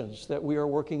interventions that we are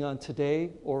working on today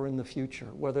or in the future,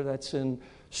 whether that's in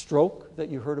stroke that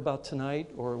you heard about tonight,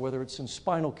 or whether it's in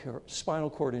spinal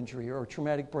cord injury or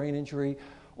traumatic brain injury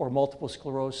or multiple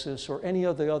sclerosis or any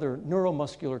of the other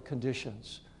neuromuscular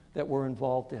conditions that we're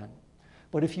involved in.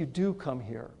 But if you do come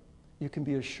here, you can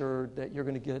be assured that you're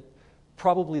going to get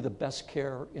probably the best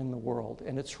care in the world.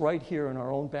 And it's right here in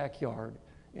our own backyard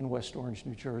in West Orange,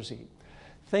 New Jersey.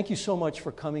 Thank you so much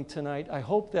for coming tonight. I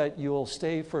hope that you'll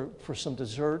stay for some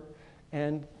dessert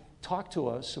and talk to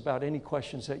us about any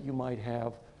questions that you might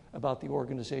have about the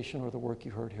organization or the work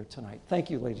you heard here tonight. Thank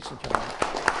you, ladies and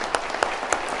gentlemen.